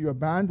finish this. You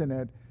abandon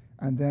it,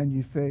 and then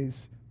you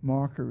face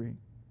mockery.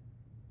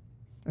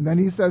 And then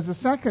he says the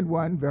second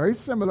one, very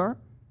similar,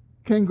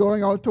 king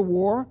going out to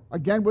war.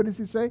 Again, what does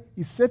he say?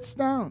 He sits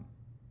down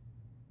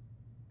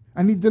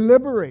and he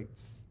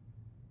deliberates.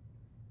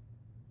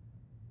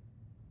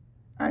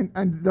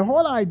 And the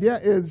whole idea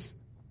is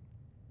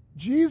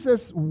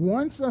Jesus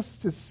wants us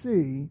to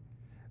see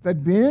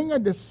that being a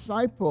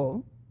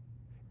disciple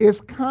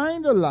is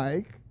kind of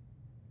like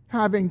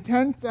having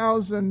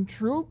 10,000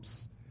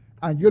 troops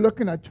and you're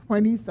looking at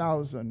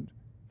 20,000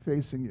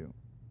 facing you.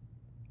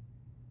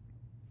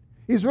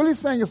 He's really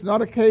saying it's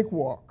not a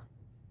cakewalk.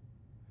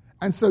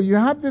 And so you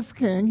have this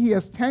king, he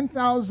has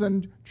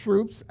 10,000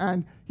 troops,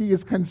 and he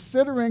is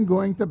considering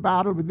going to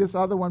battle with this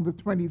other one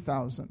with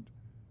 20,000.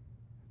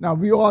 Now,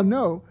 we all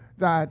know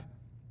that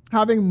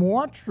having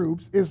more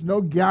troops is no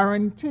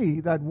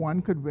guarantee that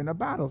one could win a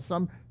battle.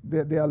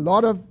 There are a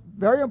lot of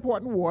very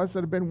important wars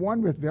that have been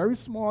won with very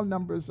small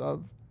numbers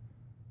of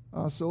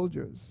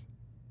soldiers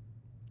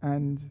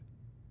and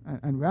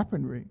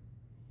weaponry.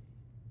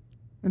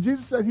 And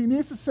Jesus said he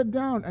needs to sit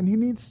down and he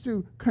needs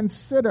to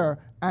consider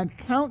and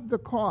count the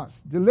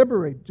cost,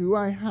 deliberate, do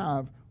I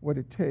have what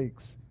it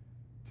takes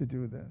to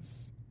do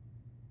this?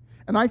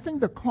 And I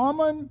think the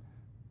common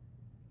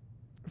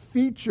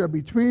feature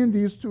between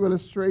these two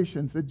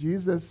illustrations that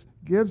Jesus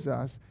gives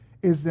us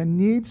is there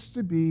needs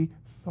to be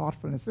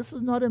thoughtfulness. This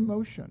is not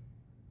emotion.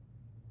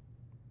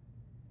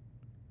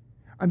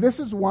 And this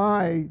is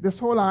why this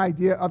whole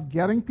idea of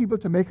getting people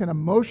to make an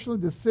emotional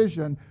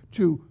decision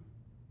to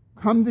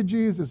come to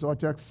Jesus or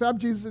to accept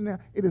Jesus,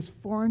 it is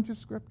foreign to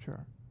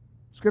Scripture.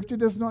 Scripture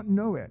does not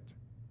know it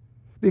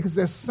because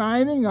they're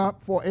signing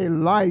up for a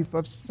life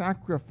of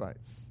sacrifice,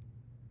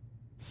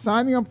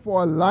 signing up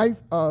for a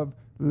life of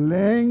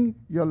laying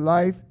your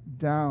life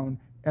down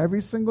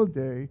every single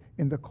day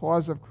in the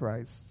cause of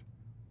Christ,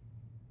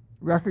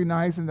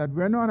 recognizing that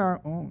we're not our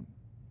own.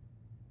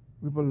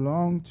 We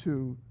belong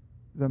to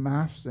the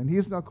Master, and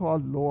he's not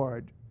called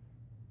Lord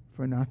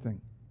for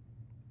nothing.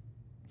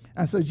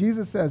 And so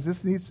Jesus says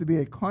this needs to be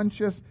a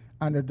conscious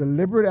and a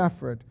deliberate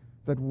effort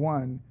that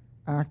one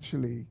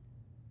actually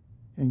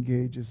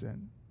engages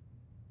in.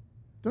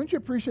 Don't you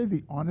appreciate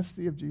the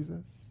honesty of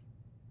Jesus?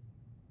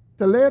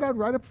 To lay it out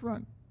right up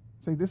front.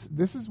 Say,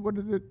 this is what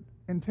it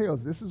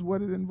entails. This is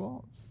what it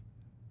involves.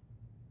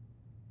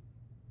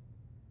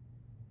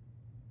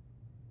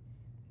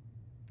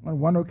 On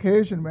one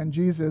occasion when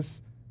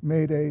Jesus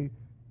made a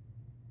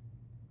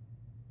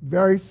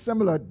very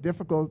similar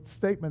difficult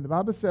statement, the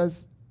Bible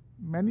says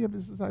many of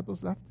his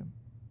disciples left him.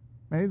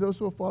 Many of those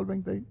who were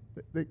following,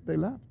 they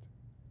left.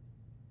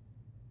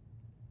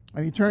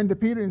 And he turned to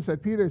Peter and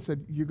said, Peter, he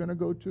said, you're going to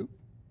go too?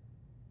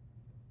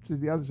 To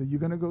the others, said, you're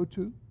going to go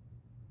too?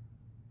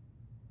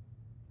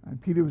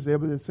 And Peter was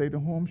able to say, to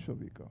whom shall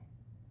we go?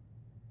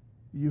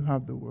 You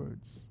have the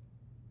words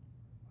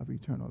of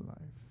eternal life.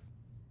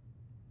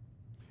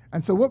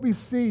 And so what we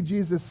see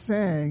Jesus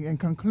saying in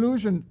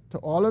conclusion to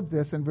all of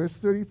this in verse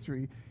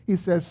 33, he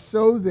says,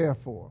 so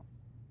therefore,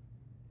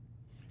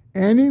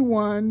 any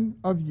one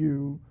of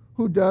you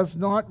who does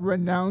not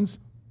renounce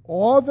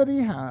all that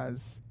he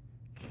has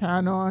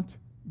cannot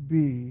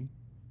be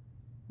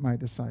my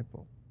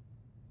disciple.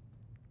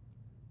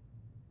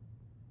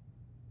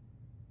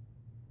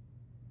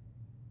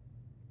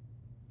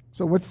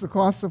 So what's the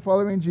cost of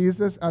following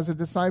Jesus as a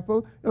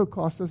disciple? It'll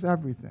cost us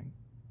everything.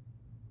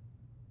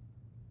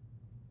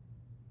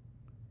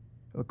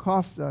 It'll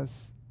cost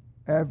us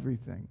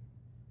everything.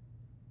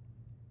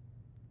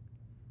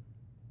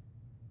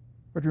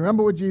 But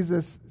remember what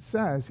Jesus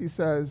says. He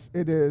says,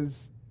 it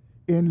is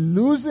in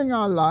losing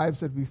our lives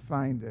that we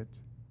find it.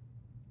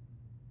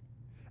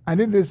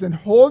 And it is in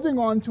holding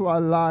on to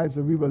our lives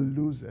that we will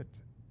lose it.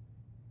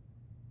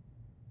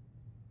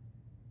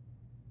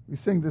 We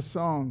sing this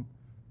song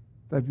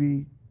that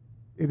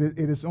it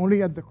is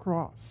only at the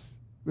cross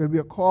where we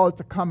are called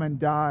to come and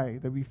die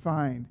that we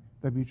find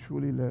that we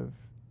truly live.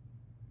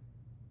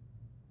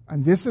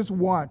 And this is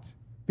what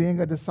being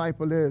a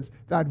disciple is,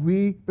 that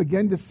we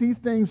begin to see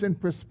things in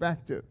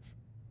perspective.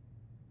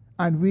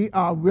 And we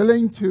are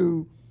willing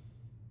to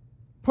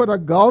put a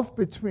gulf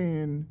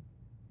between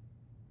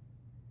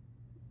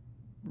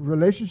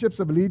relationships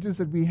of allegiance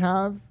that we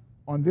have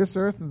on this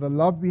earth and the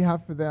love we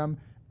have for them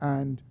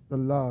and the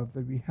love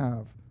that we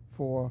have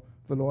for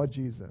the Lord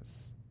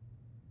Jesus.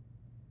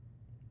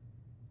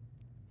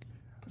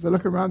 As I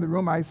look around the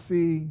room, I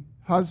see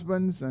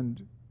husbands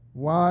and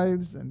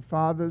wives and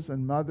fathers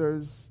and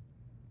mothers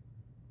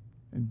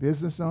and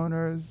business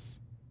owners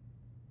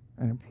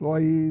and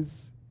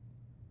employees.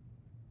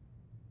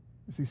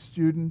 I see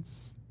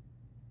students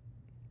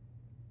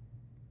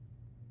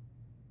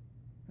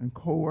and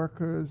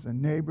co-workers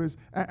and neighbors.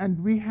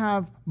 And we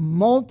have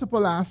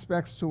multiple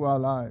aspects to our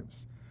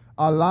lives.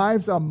 Our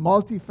lives are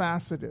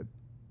multifaceted.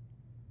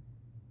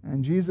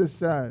 And Jesus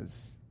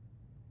says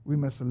we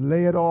must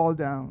lay it all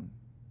down.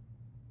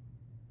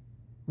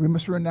 We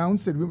must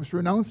renounce it. We must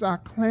renounce our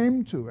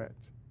claim to it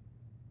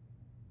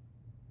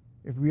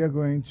if we are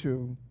going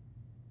to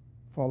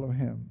follow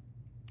him.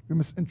 We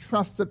must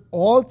entrust it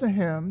all to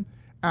him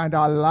and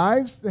our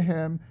lives to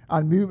him,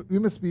 and we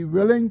must be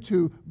willing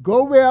to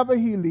go wherever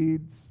he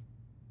leads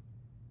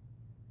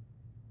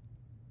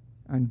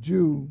and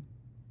do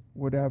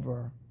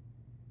whatever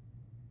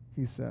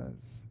he says.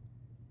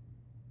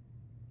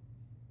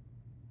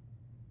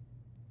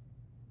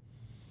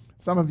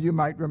 Some of you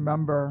might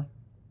remember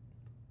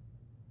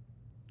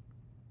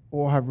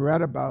or have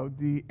read about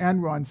the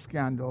Enron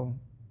scandal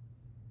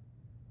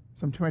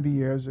some 20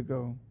 years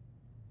ago.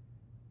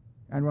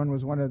 Enron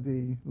was one of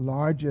the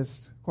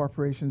largest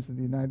corporations in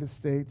the United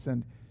States,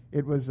 and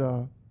it was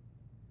an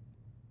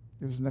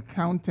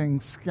accounting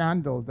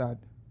scandal that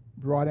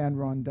brought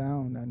Enron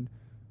down. And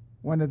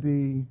one of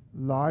the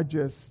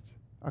largest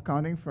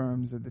accounting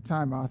firms at the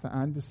time, Arthur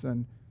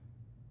Andersen,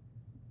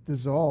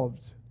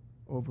 dissolved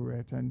over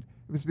it. And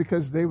it was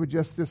because they were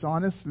just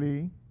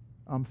dishonestly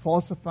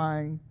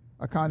falsifying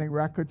accounting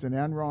records in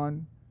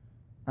Enron,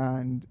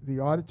 and the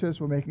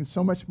auditors were making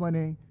so much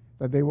money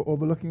that they were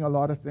overlooking a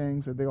lot of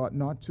things that they ought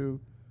not to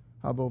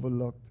have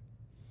overlooked.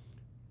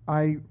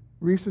 I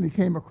recently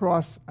came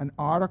across an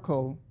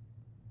article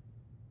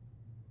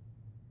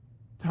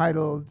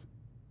titled,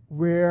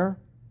 "Where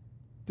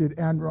Did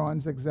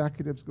Enron's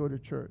Executives Go to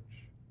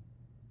Church?"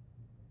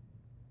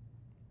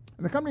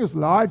 And the company was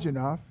large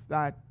enough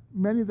that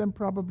many of them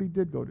probably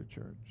did go to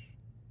church.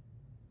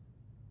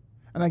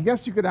 And I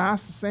guess you could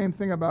ask the same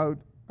thing about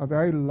a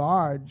very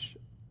large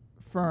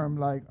firm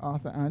like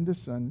Arthur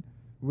Andersen.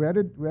 Where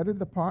did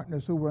the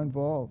partners who were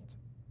involved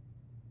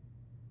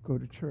go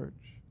to church?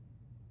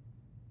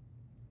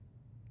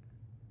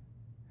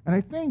 And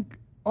I think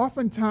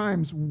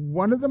oftentimes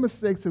one of the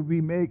mistakes that we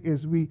make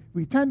is we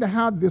tend to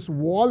have this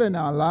wall in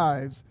our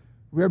lives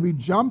where we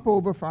jump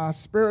over for our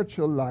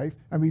spiritual life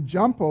and we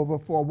jump over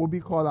for what we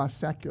call our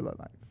secular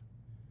life.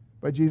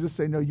 But Jesus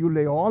said, no, you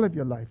lay all of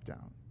your life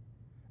down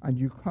and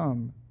you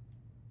come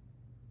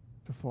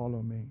to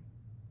follow me.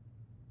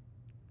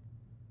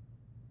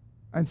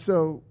 And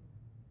so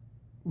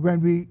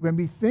when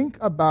we think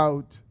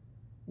about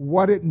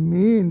what it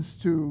means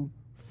to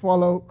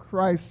follow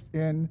Christ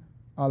in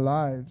our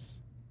lives,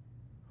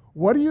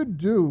 what do you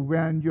do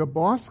when your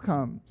boss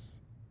comes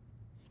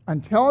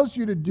and tells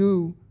you to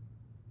do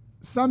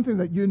something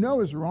that you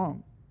know is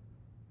wrong?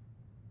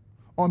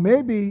 Or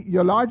maybe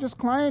your largest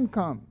client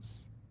comes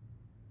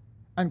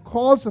and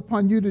calls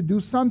upon you to do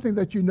something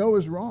that you know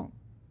is wrong.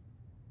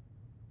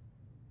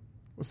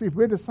 Well, see, if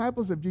we're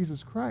disciples of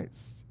Jesus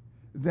Christ,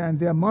 then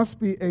there must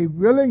be a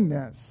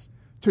willingness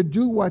to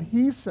do what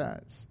he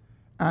says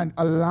and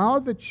allow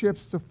the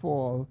chips to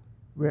fall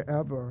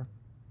wherever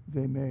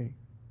they may.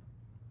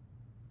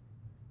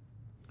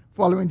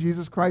 Following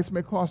Jesus Christ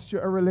may cost you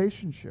a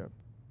relationship.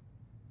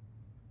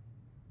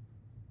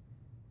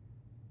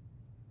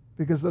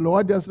 Because the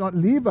Lord does not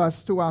leave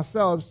us to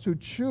ourselves to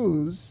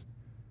choose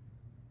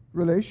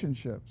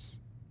relationships.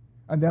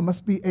 And there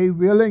must be a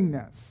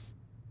willingness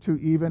to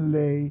even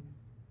lay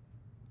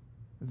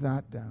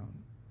that down.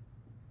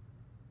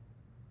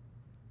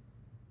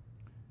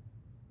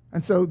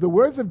 And so the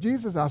words of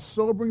Jesus are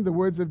sobering. The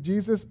words of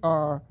Jesus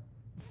are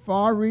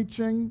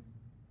far-reaching.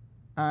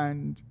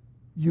 And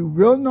you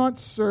will not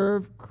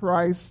serve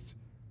Christ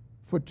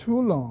for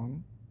too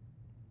long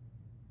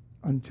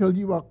until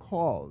you are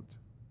called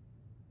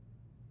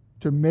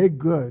to make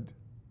good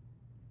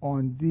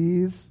on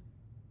these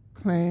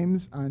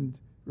claims and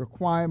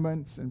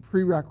requirements and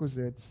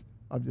prerequisites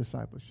of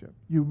discipleship.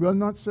 You will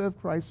not serve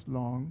Christ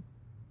long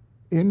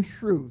in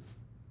truth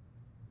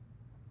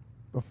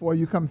before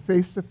you come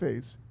face to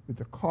face with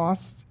the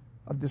cost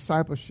of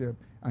discipleship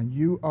and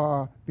you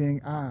are being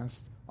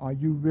asked, are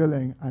you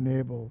willing and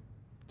able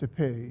to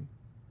pay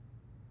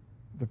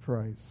the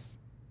price?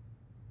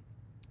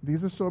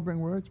 These are sobering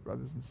words,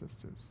 brothers and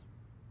sisters.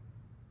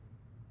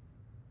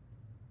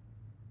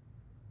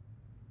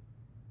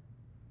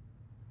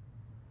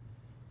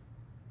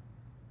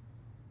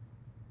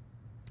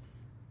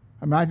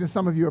 Imagine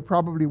some of you are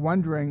probably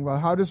wondering, well,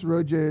 how does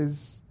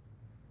Roger's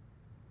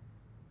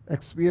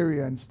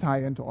experience tie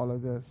into all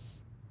of this?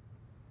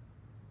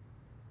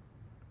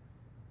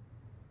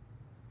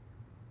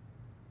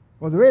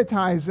 Well, the way it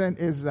ties in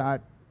is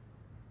that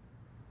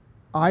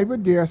I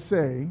would dare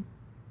say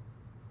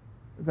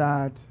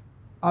that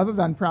other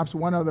than perhaps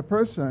one other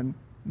person,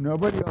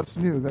 nobody else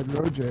knew that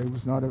Roger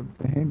was not a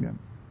Bahamian.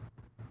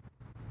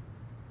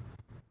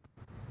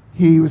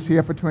 He was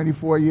here for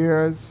 24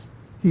 years.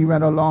 He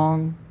went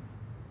along,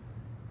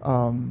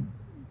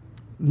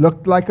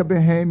 looked like a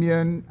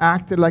Bahamian,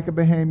 acted like a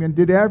Bahamian,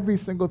 did every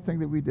single thing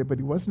that we did, but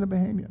he wasn't a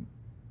Bahamian.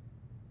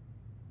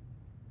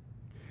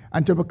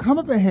 And to become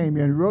a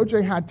Bahamian,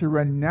 Roger had to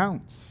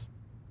renounce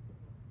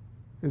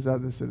his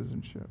other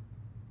citizenship.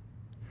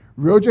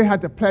 Roger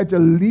had to pledge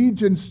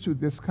allegiance to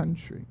this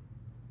country.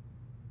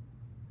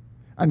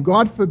 And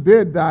God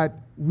forbid that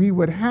we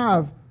would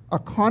have a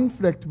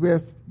conflict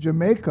with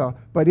Jamaica,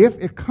 but if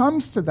it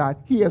comes to that,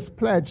 he has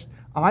pledged,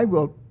 I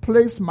will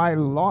place my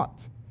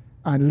lot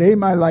and lay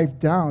my life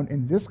down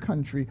in this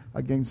country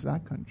against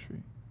that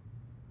country.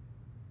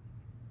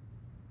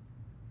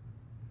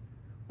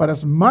 But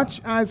as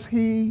much as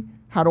he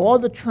had all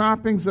the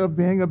trappings of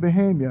being a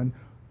Bahamian,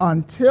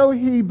 until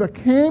he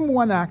became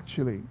one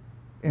actually,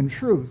 in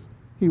truth,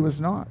 he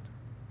was not.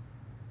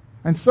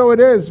 And so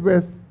it is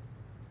with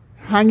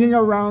hanging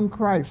around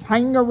Christ,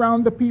 hanging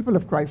around the people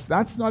of Christ.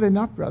 That's not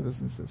enough, brothers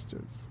and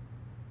sisters.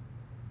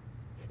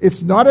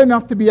 It's not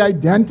enough to be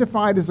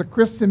identified as a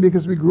Christian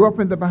because we grew up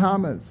in the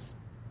Bahamas.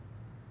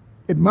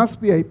 It must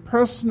be a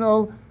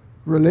personal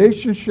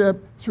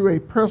relationship through a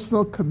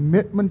personal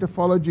commitment to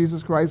follow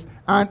Jesus Christ,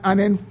 and an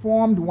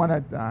informed one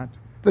at that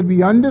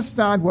we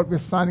understand what we're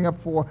signing up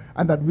for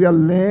and that we are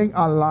laying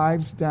our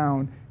lives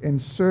down in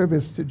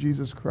service to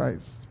Jesus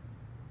Christ.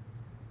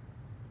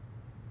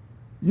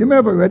 You may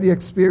have already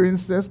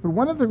experienced this, but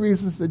one of the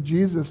reasons that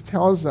Jesus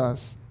tells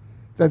us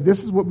that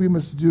this is what we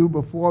must do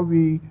before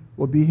we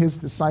will be his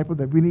disciple,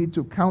 that we need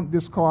to count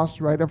this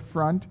cost right up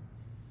front,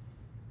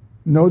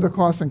 know the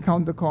cost and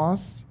count the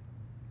cost,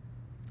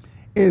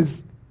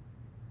 is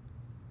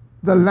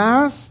the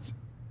last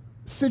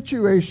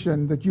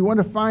situation that you want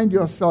to find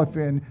yourself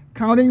in,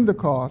 counting the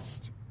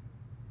cost,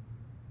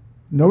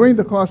 knowing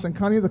the cost and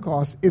counting the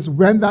cost, is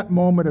when that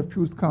moment of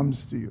truth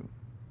comes to you.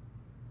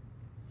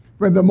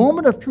 When the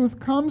moment of truth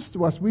comes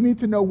to us, we need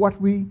to know what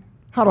we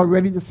had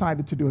already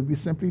decided to do, and we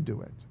simply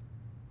do it.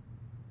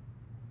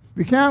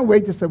 We can't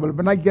wait to say, well,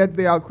 when I get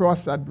there, I'll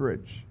cross that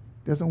bridge.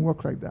 It doesn't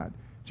work like that.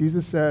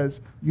 Jesus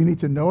says, you need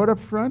to know it up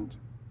front,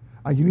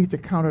 and you need to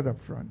count it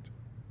up front.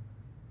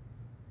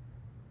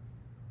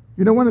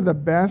 You know, one of the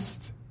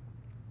best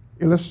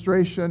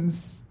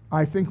illustrations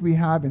I think we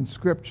have in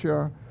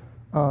Scripture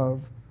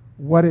of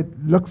what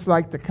it looks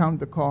like to count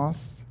the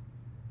cost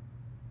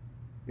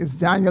is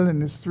Daniel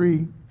and his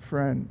 3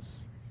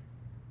 friends.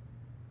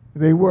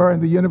 They were in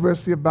the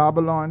University of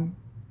Babylon.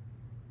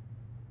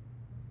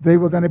 They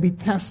were going to be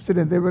tested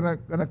and they were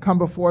going to come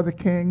before the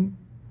king.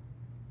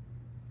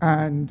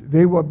 And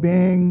they were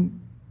being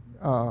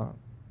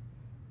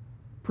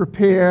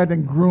prepared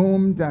and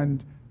groomed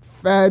and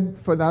fed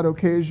for that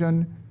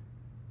occasion.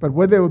 But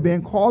what they were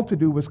being called to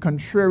do was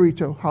contrary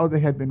to how they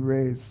had been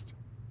raised.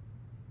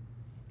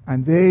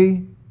 And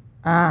they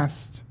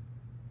asked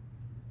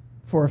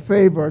for a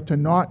favor to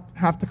not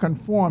have to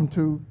conform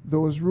to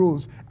those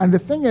rules. And the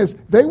thing is,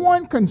 they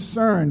weren't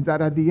concerned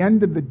that at the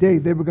end of the day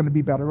they were going to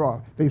be better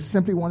off. They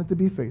simply wanted to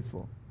be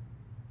faithful.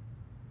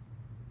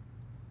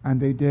 And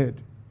they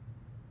did.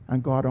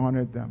 And God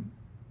honored them.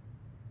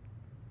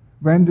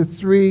 When the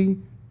 3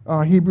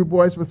 Hebrew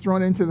boys were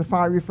thrown into the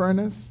fiery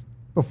furnace,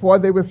 before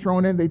they were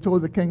thrown in, they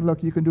told the king,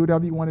 look, you can do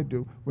whatever you want to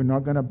do. We're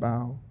not going to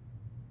bow.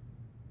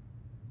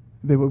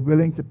 They were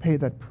willing to pay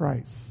that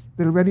price.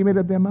 They'd already made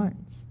up their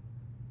minds.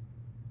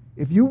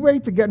 If you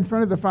wait to get in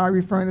front of the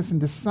fiery furnace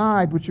and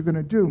decide what you're going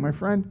to do, my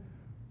friend,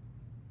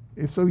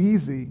 it's so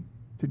easy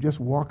to just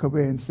walk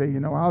away and say,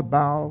 I'll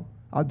bow,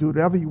 I'll do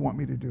whatever you want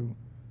me to do.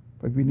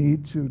 But we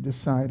need to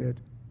decide it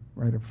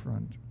right up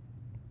front.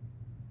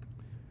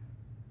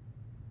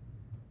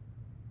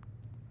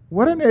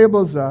 What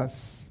enables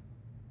us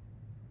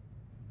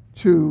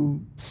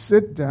to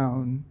sit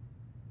down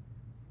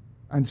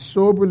and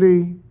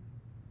soberly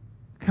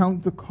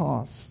count the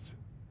cost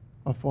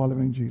of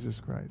following Jesus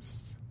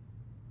Christ?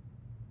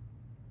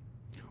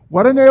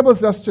 What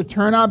enables us to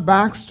turn our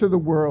backs to the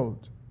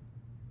world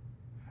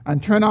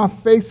and turn our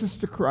faces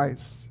to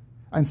Christ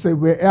and say,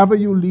 wherever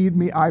you lead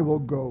me, I will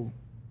go.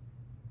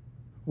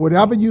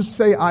 Whatever you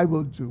say, I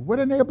will do. What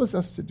enables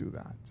us to do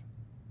that?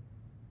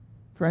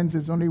 Friends,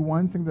 there's only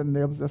one thing that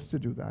enables us to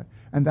do that,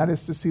 and that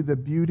is to see the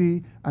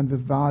beauty and the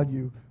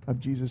value of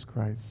Jesus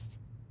Christ.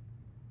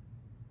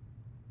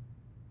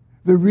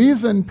 The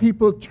reason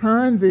people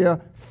turn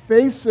their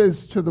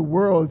faces to the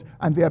world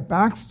and their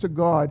backs to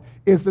God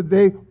is that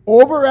they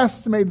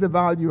overestimate the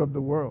value of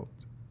the world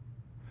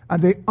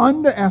and they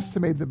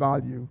underestimate the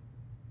value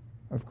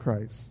of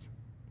Christ.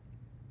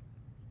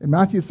 In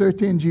Matthew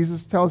 13,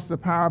 Jesus tells the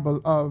parable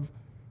of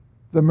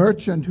the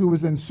merchant who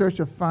was in search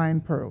of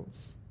fine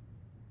pearls.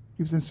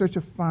 He was in search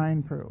of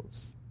fine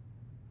pearls.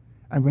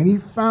 And when he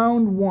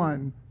found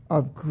one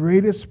of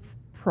greatest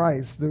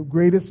price, the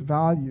greatest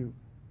value,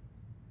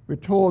 we're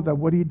told that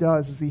what he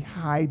does is he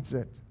hides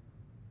it.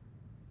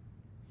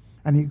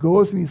 And he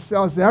goes and he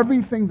sells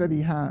everything that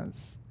he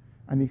has.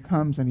 And he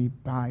comes and he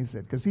buys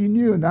it. Because he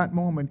knew in that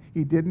moment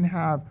he didn't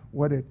have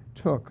what it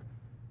took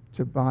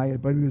to buy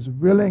it. But he was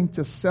willing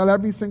to sell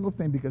every single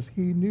thing because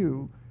he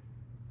knew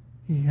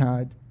he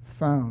had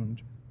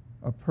found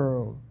a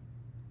pearl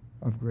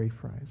of great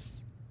price.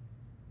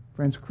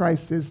 Friends,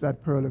 Christ is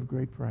that pearl of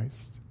great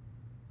price.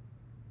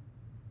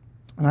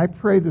 And I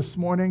pray this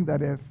morning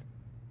that if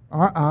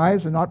our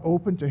eyes are not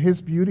open to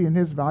his beauty and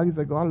his value,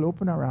 that God will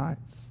open our eyes.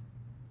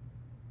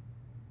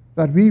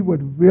 That we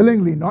would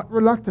willingly, not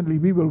reluctantly,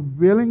 we will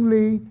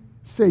willingly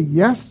say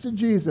yes to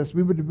Jesus.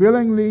 We would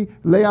willingly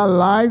lay our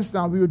lives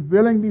down. We would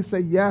willingly say,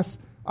 yes,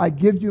 I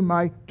give you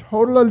my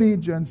total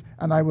allegiance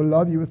and I will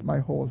love you with my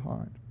whole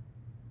heart.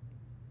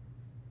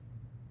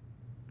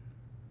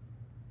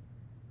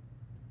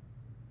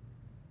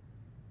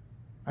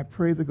 I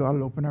pray that God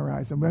will open our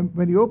eyes. And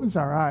when he opens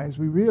our eyes,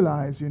 we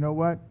realize, you know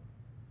what?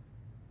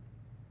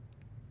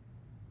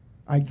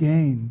 I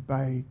gain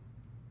by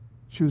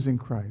choosing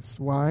Christ.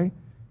 Why?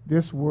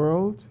 This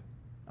world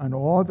and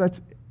all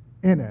that's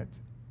in it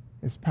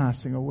is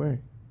passing away.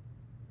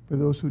 For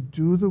those who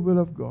do the will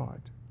of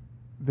God,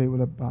 they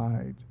will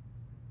abide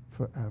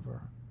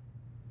forever.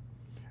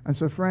 And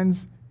so,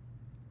 friends,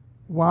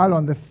 while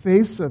on the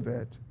face of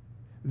it,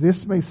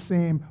 this may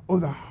seem,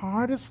 the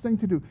hardest thing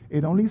to do,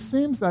 it only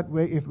seems that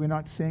way if we're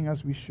not saying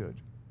as we should.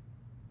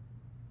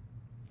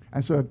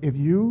 And so if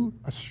you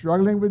are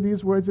struggling with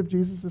these words of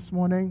Jesus this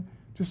morning,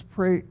 just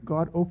pray,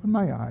 God, open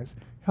my eyes.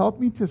 Help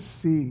me to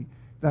see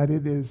that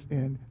it is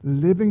in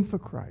living for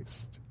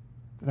Christ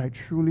that I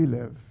truly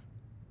live.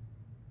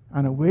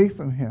 And away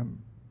from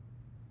him,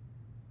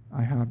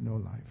 I have no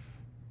life.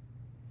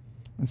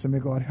 And so may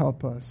God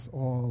help us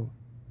all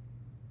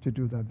to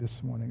do that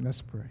this morning.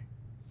 Let's pray.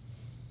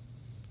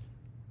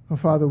 Oh,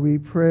 Father, we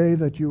pray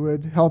that you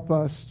would help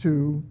us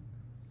to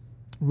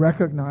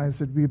recognize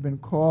that we've been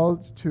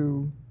called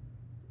to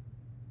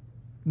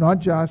not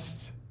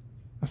just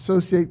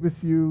associate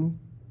with you,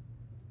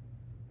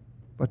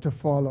 but to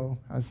follow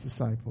as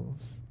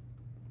disciples.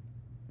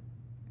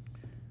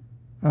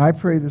 And I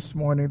pray this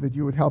morning that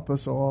you would help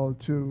us all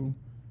to,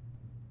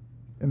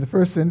 in the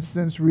first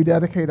instance,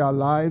 rededicate our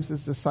lives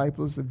as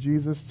disciples of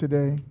Jesus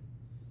today.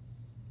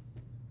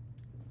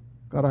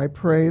 God, I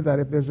pray that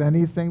if there's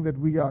anything that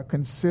we are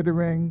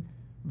considering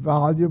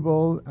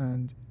valuable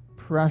and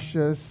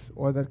precious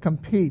or that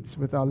competes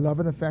with our love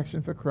and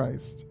affection for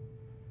Christ,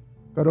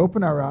 God,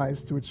 open our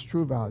eyes to its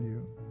true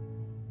value.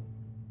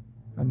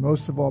 And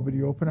most of all, would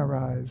you open our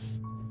eyes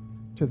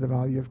to the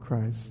value of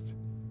Christ.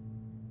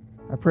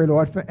 I pray,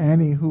 Lord, for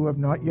any who have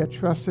not yet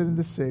trusted in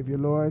the Savior,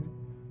 Lord,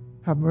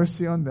 have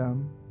mercy on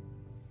them.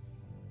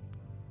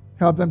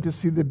 Help them to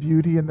see the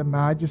beauty and the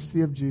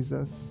majesty of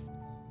Jesus.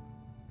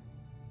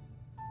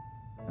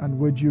 And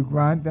would you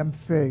grant them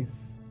faith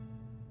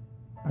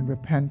and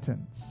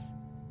repentance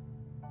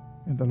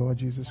in the Lord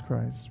Jesus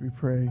Christ. We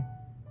pray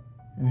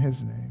in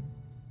his name.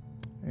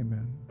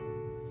 Amen.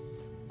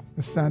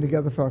 Let's stand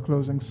together for our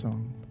closing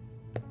song.